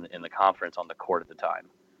player in the conference on the court at the time.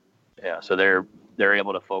 Yeah, so they're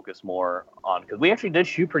able to focus more on, because we actually did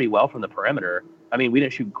shoot pretty well from the perimeter. I mean, we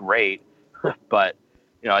didn't shoot great, but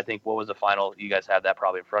I think what was the final? You guys have that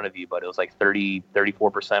probably in front of you, but it was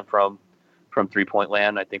 34% from 3-point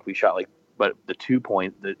land. I think we shot but the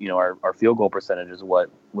 2-point, our field goal percentage is what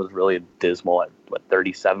was really dismal at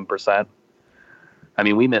 37%. I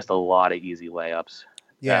mean, we missed a lot of easy layups.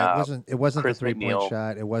 Yeah, it wasn't Chris the 3-point McNeil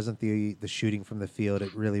shot. It wasn't the shooting from the field.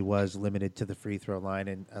 It really was limited to the free throw line,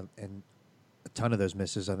 and a ton of those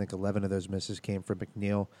misses. I think 11 of those misses came from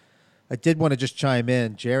McNeil. I did want to just chime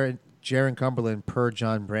in. Jaron Cumberland, per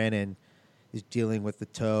John Brannon, is dealing with the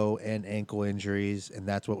toe and ankle injuries, and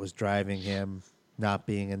that's what was driving him not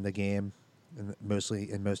being in the game, and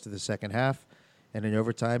mostly in most of the second half. And in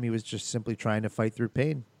overtime, he was just simply trying to fight through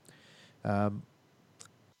pain.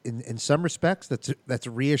 In some respects, that's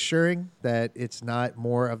reassuring that it's not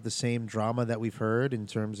more of the same drama that we've heard in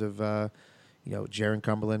terms of Jaron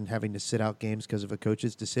Cumberland having to sit out games because of a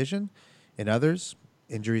coach's decision. In others,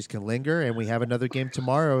 injuries can linger, and we have another game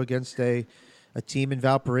tomorrow against a team in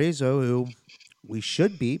Valparaiso who we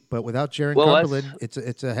should beat, but without Jaron Cumberland,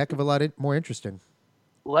 it's a heck of a lot more interesting.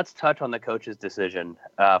 Let's touch on the coach's decision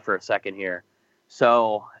for a second here.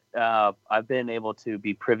 So I've been able to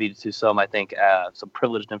be privy to some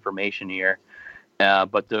privileged information here.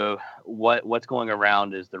 But what's going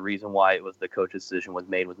around is the reason why it was the coach's decision was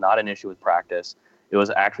made was not an issue with practice. It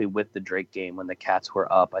was actually with the Drake game when the Cats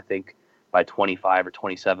were up, I think, by 25 or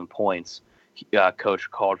 27 points.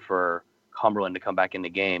 Coach called for Cumberland to come back in the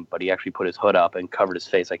game, but he actually put his hood up and covered his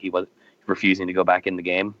face like he was refusing to go back in the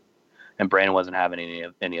game. And Brandon wasn't having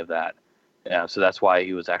any of that. So that's why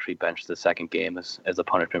he was actually benched the second game as a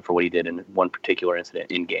punishment for what he did in one particular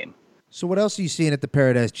incident in game. So what else are you seeing at the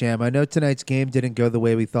Paradise Jam? I know tonight's game didn't go the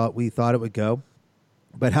way we thought it would go,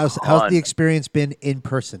 but how's the experience been in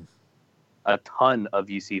person? A ton of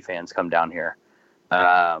UC fans come down here,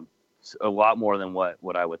 a lot more than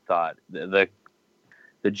what I would thought. The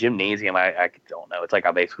gymnasium, I don't know. It's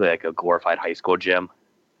basically like a glorified high school gym,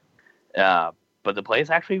 but the place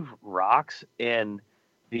actually rocks, and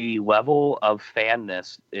the level of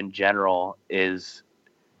fanness in general is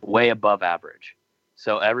way above average.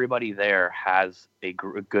 So everybody there has a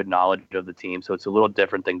good knowledge of the team. So it's a little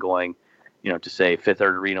different than going, to say Fifth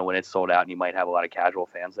Third Arena when it's sold out and you might have a lot of casual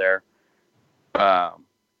fans there. But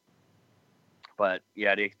But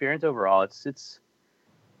yeah, the experience overall, it's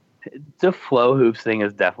the flow hoops thing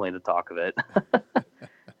is definitely the talk of it.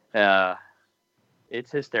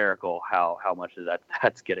 It's hysterical how much of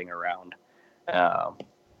that's getting around. Um,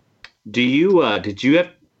 Did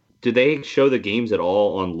they show the games at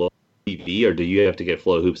all on local TV, or do you have to get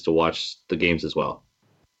Flow Hoops to watch the games as well?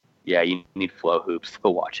 yeah, you need flow hoops to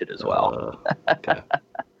watch it as well. Okay.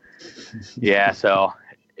 Yeah, so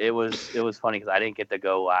it was funny because I didn't get to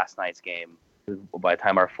go last night's game. By the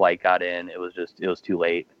time our flight got in, it was too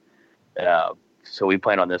late. So we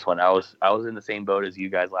planned on this one. I was in the same boat as you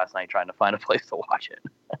guys last night, trying to find a place to watch it.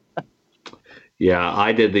 Yeah,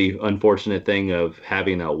 I did the unfortunate thing of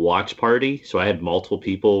having a watch party, so I had multiple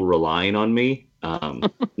people relying on me.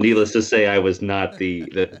 Needless to say, I was not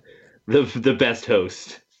the best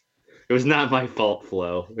host. It was not my fault,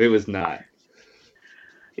 Flo. It was not.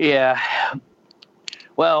 Yeah.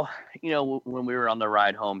 Well, when we were on the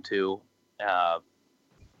ride home too,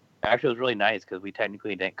 actually it was really nice because we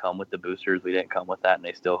technically didn't come with the boosters. We didn't come with that, and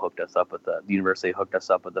they still hooked us up with the university hooked us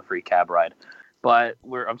up with the free cab ride. But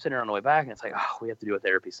I'm sitting here on the way back, and it's like, we have to do a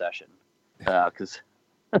therapy session because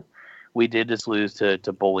we did just lose to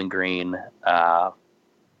Bowling Green.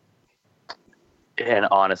 And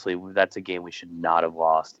honestly, that's a game we should not have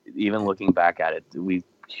lost. Even looking back at it, we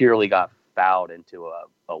purely got fouled into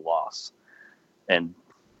a loss. And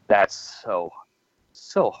that's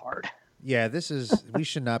so hard. Yeah, we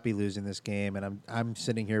should not be losing this game, and I'm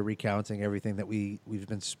sitting here recounting everything that we've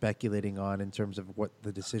been speculating on in terms of what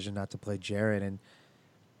the decision not to play Jared, and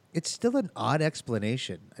it's still an odd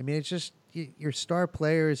explanation. I mean, it's just your star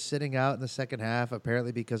player is sitting out in the second half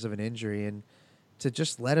apparently because of an injury, and to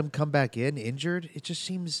just let him come back in injured, it just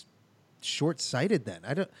seems short-sighted. Then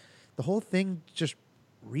the whole thing just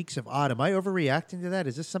reeks of odd. Am I overreacting to that?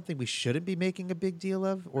 Is this something we shouldn't be making a big deal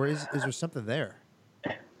of, or is there something there?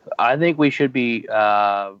 I think we should be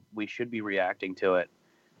reacting to it.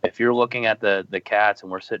 If you're looking at the Cats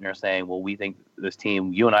and we're sitting there saying, well, we think this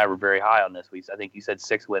team, you and I were very high on this. I think you said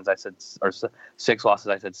 6 wins. I said, or 6 losses.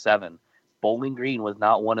 I said 7. Bowling Green was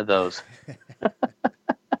not one of those.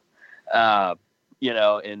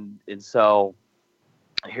 And so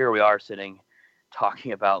here we are sitting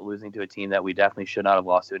talking about losing to a team that we definitely should not have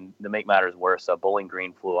lost to. And to make matters worse, Bowling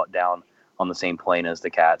Green flew down on the same plane as the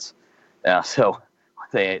Cats. So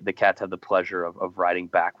the Cats have the pleasure of riding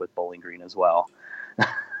back with Bowling Green as well.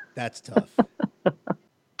 That's tough.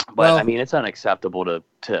 But I mean, it's unacceptable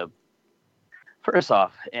to first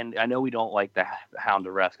off, and I know we don't like the hound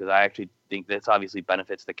to rest because I actually think this obviously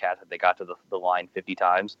benefits the Cats that they got to the line 50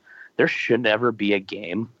 times. There should never be a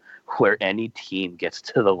game where any team gets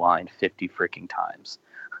to the line 50 freaking times.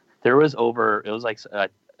 I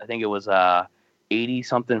think it was 80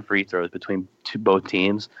 something free throws between both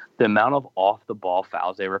teams. The amount of off the ball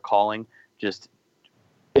fouls they were calling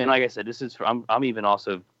and like I said, I'm even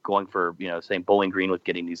also going for, saying Bowling Green with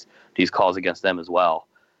getting these calls against them as well.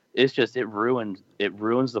 It's just, it ruins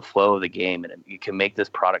the flow of the game, and it can make this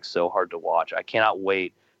product so hard to watch. I cannot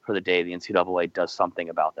wait for the day the NCAA does something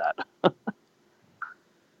about that.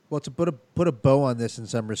 Well, to put a bow on this in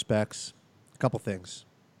some respects, a couple things.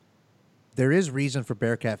 There is reason for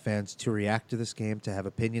Bearcat fans to react to this game, to have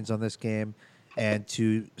opinions on this game, and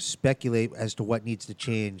to speculate as to what needs to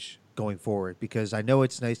change going forward. Because I know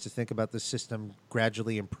it's nice to think about the system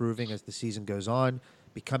gradually improving as the season goes on,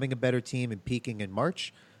 becoming a better team and peaking in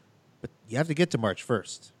March. But you have to get to March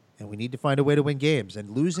first, and we need to find a way to win games. And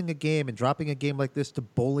losing a game and dropping a game like this to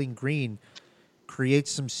Bowling Green creates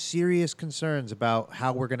some serious concerns about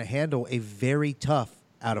how we're going to handle a very tough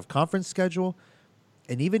out-of-conference schedule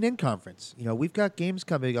and even in conference. We've got games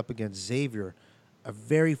coming up against Xavier, a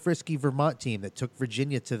very frisky Vermont team that took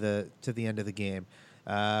Virginia to the end of the game,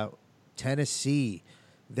 Tennessee.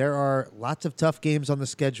 There are lots of tough games on the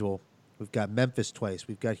schedule. We've got Memphis twice.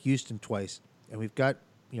 We've got Houston twice. And we've got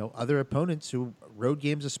other opponents who, road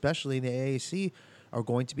games especially in the AAC, are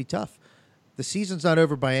going to be tough. The season's not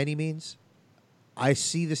over by any means. I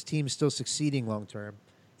see this team still succeeding long term.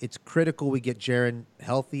 It's critical we get Jaren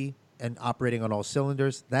healthy and operating on all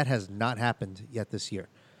cylinders. That has not happened yet this year.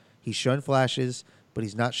 He's shown flashes, but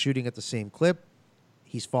he's not shooting at the same clip.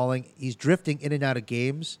 He's drifting in and out of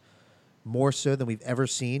games more so than we've ever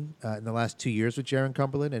seen in the last 2 years with Jaren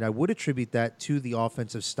Cumberland. And I would attribute that to the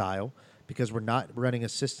offensive style, because we're not running a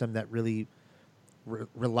system that really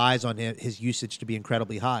relies on his usage to be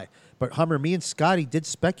incredibly high. But Hummer, me and Scotty did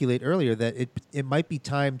speculate earlier that it might be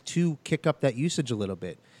time to kick up that usage a little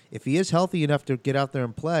bit. If he is healthy enough to get out there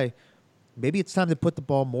and play, maybe it's time to put the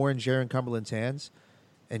ball more in Jaren Cumberland's hands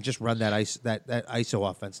and just run that ISO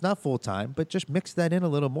offense. Not full time, but just mix that in a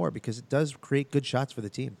little more, because it does create good shots for the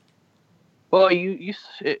team. Well,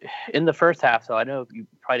 in the first half, so I know you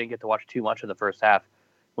probably didn't get to watch too much of the first half.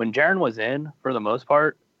 When Jaren was in, for the most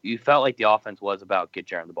part, you felt like the offense was about get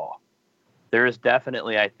Jaren the ball. There is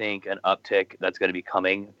definitely, I think, an uptick that's going to be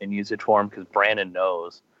coming in usage for him because Brandon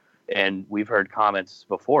knows. And we've heard comments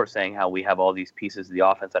before saying how we have all these pieces of the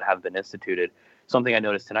offense that have been instituted. Something I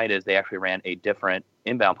noticed tonight is they actually ran a different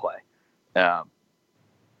inbound play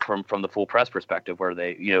from the full press perspective, where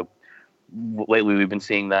they, lately we've been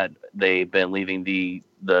seeing that they've been leaving the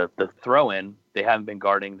throw in. They haven't been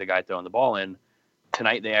guarding the guy throwing the ball in.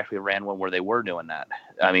 Tonight they actually ran one where they were doing that.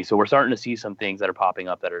 I mean, so we're starting to see some things that are popping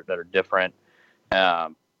up that are different.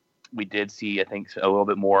 We did see, I think, a little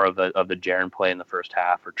bit more of the Jaren play in the first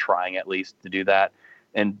half, or trying at least to do that.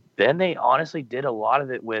 And then they honestly did a lot of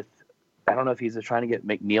it with, I don't know if he's just trying to get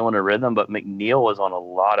McNeil in a rhythm, but McNeil was on a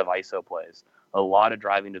lot of ISO plays, a lot of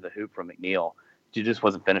driving to the hoop from McNeil. He just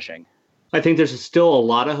wasn't finishing. I think there's still a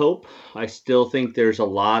lot of hope. I still think there's a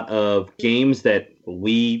lot of games that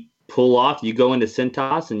we pull off. You go into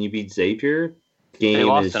Cintas and you beat Xavier. They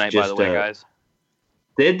lost tonight, by the way, guys.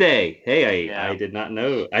 Did they? Hey, I did not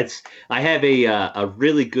know. I have a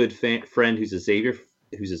really good friend who's a Xavier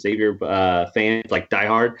fan, like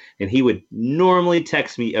diehard, and he would normally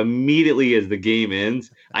text me immediately as the game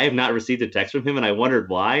ends. I have not received a text from him, and I wondered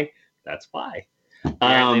why. That's why.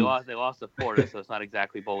 Yeah, they lost to Florida, so it's not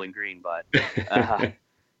exactly Bowling Green, but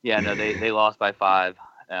they lost by 5.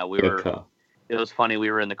 It was funny.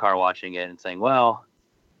 We were in the car watching it and saying, well,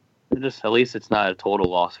 at least it's not a total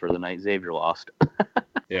loss for the night Xavier lost.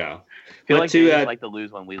 Yeah. I feel like they like to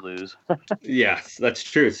lose when we lose. Yes, that's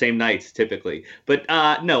true. Same nights typically. But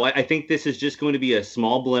no, I think this is just going to be a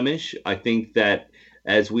small blemish. I think that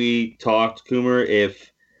as we talked, Coomer,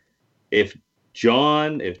 if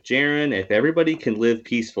John, if Jaren, if everybody can live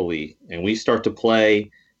peacefully and we start to play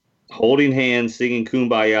holding hands, singing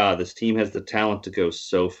Kumbaya, this team has the talent to go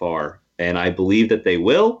so far. And I believe that they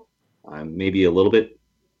will. I'm maybe a little bit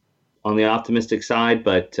on the optimistic side,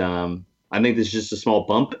 but I think this is just a small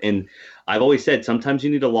bump. And I've always said sometimes you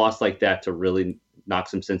need a loss like that to really knock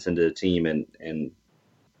some sense into the team and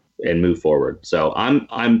move forward. So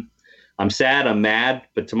I'm sad, I'm mad,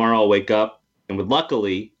 but tomorrow I'll wake up. And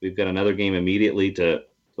luckily, we've got another game immediately to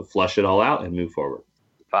flush it all out and move forward.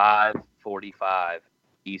 5:45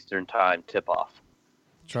 Eastern Time tip-off.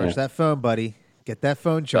 Charge that phone, buddy. Get that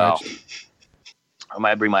phone charged. So, I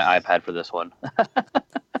might bring my iPad for this one.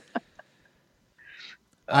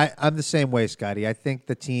 I'm the same way, Scotty. I think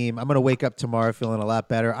the team, I'm going to wake up tomorrow feeling a lot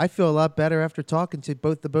better. I feel a lot better after talking to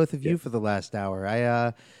both of you for the last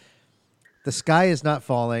hour. The sky is not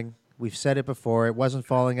falling. We've said it before. It wasn't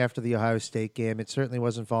falling after the Ohio State game. It certainly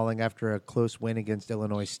wasn't falling after a close win against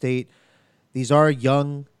Illinois State. These are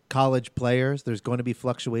young college players. There's going to be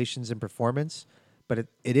fluctuations in performance, but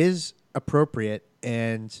it is appropriate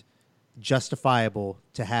and justifiable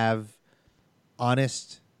to have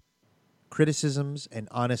honest criticisms and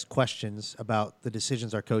honest questions about the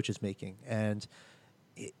decisions our coach is making. And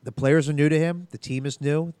the players are new to him. The team is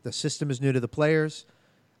new. The system is new to the players.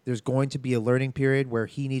 There's going to be a learning period where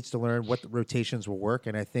he needs to learn what the rotations will work.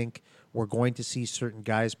 And I think we're going to see certain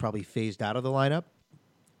guys probably phased out of the lineup,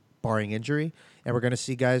 barring injury. And we're going to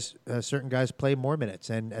see certain guys play more minutes.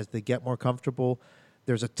 And as they get more comfortable,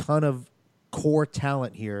 there's a ton of core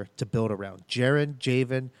talent here to build around. Jaren,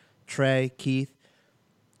 Javen, Trey, Keith.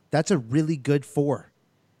 That's a really good 4.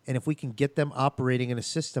 And if we can get them operating in a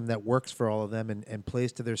system that works for all of them and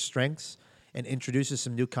plays to their strengths and introduces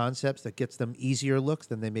some new concepts that gets them easier looks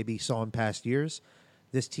than they maybe saw in past years,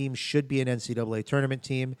 this team should be an NCAA tournament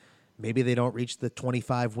team. Maybe they don't reach the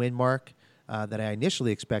 25-win mark that I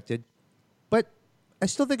initially expected, but I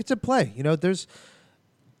still think it's in play. There's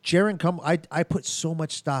Jaren I put so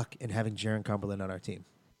much stock in having Jaren Cumberland on our team.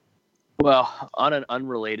 Well, on an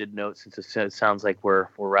unrelated note, since it sounds like we're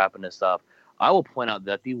wrapping this up, I will point out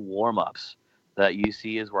that the warm-ups that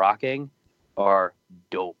UC is rocking are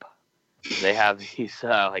dope. They have these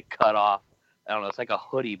cut off, I don't know, it's like a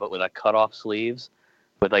hoodie, but with cut off sleeves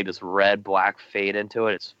with like this red black fade into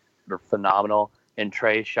it. They're phenomenal. And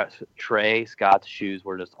Trey Scott's shoes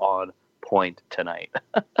were just on point tonight.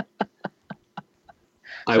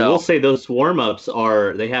 I will say those warm-ups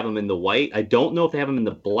they have them in the white. I don't know if they have them in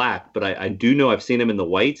the black, but I do know I've seen them in the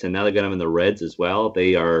whites, and now they got them in the reds as well.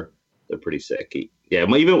 They're pretty sick. Yeah,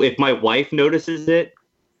 even if my wife notices it,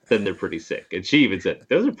 then they're pretty sick. And she even said,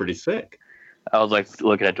 those are pretty sick. I was like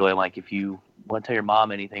looking at Julie, like, if you want to tell your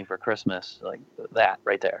mom anything for Christmas, like that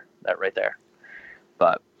right there.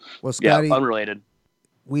 But, well, Scotty, unrelated.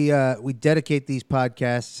 We dedicate these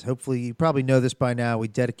podcasts. Hopefully, you probably know this by now. We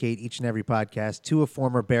dedicate each and every podcast to a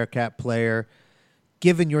former Bearcat player.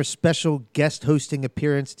 given your special guest hosting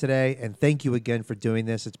appearance today, and thank you again for doing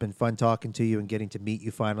this. It's been fun talking to you and getting to meet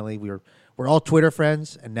you finally. We're all Twitter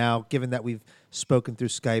friends, and now, given that we've spoken through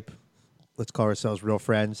Skype, let's call ourselves real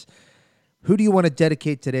friends. Who do you want to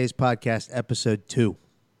dedicate today's podcast episode to?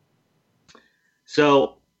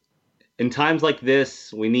 So, in times like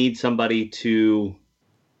this, we need somebody to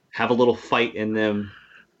have a little fight in them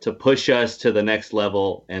to push us to the next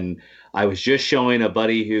level. And I was just showing a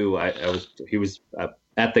buddy who he was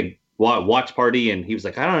at the watch party, and he was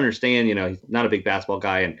like, I don't understand, he's not a big basketball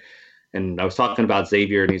guy. And I was talking about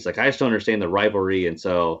Xavier, and he's like, I just don't understand the rivalry. And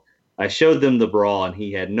so I showed them the brawl, and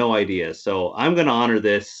he had no idea. So I'm going to honor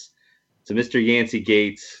this to Mr. Yancey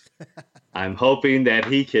Gates. I'm hoping that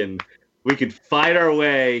we can fight our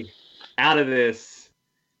way out of this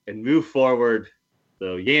and move forward.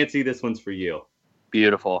 So Yancey, this one's for you.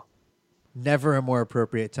 Beautiful. Never a more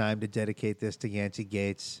appropriate time to dedicate this to Yancey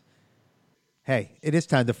Gates. Hey, it is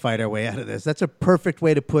time to fight our way out of this. That's a perfect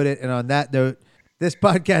way to put it. And on that note, this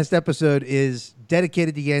podcast episode is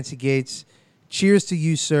dedicated to Yancey Gates. Cheers to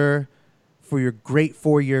you, sir, for your great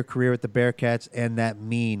 4-year career with the Bearcats and that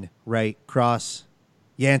mean right cross.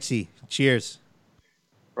 Yancey, cheers.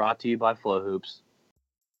 Brought to you by Flow Hoops.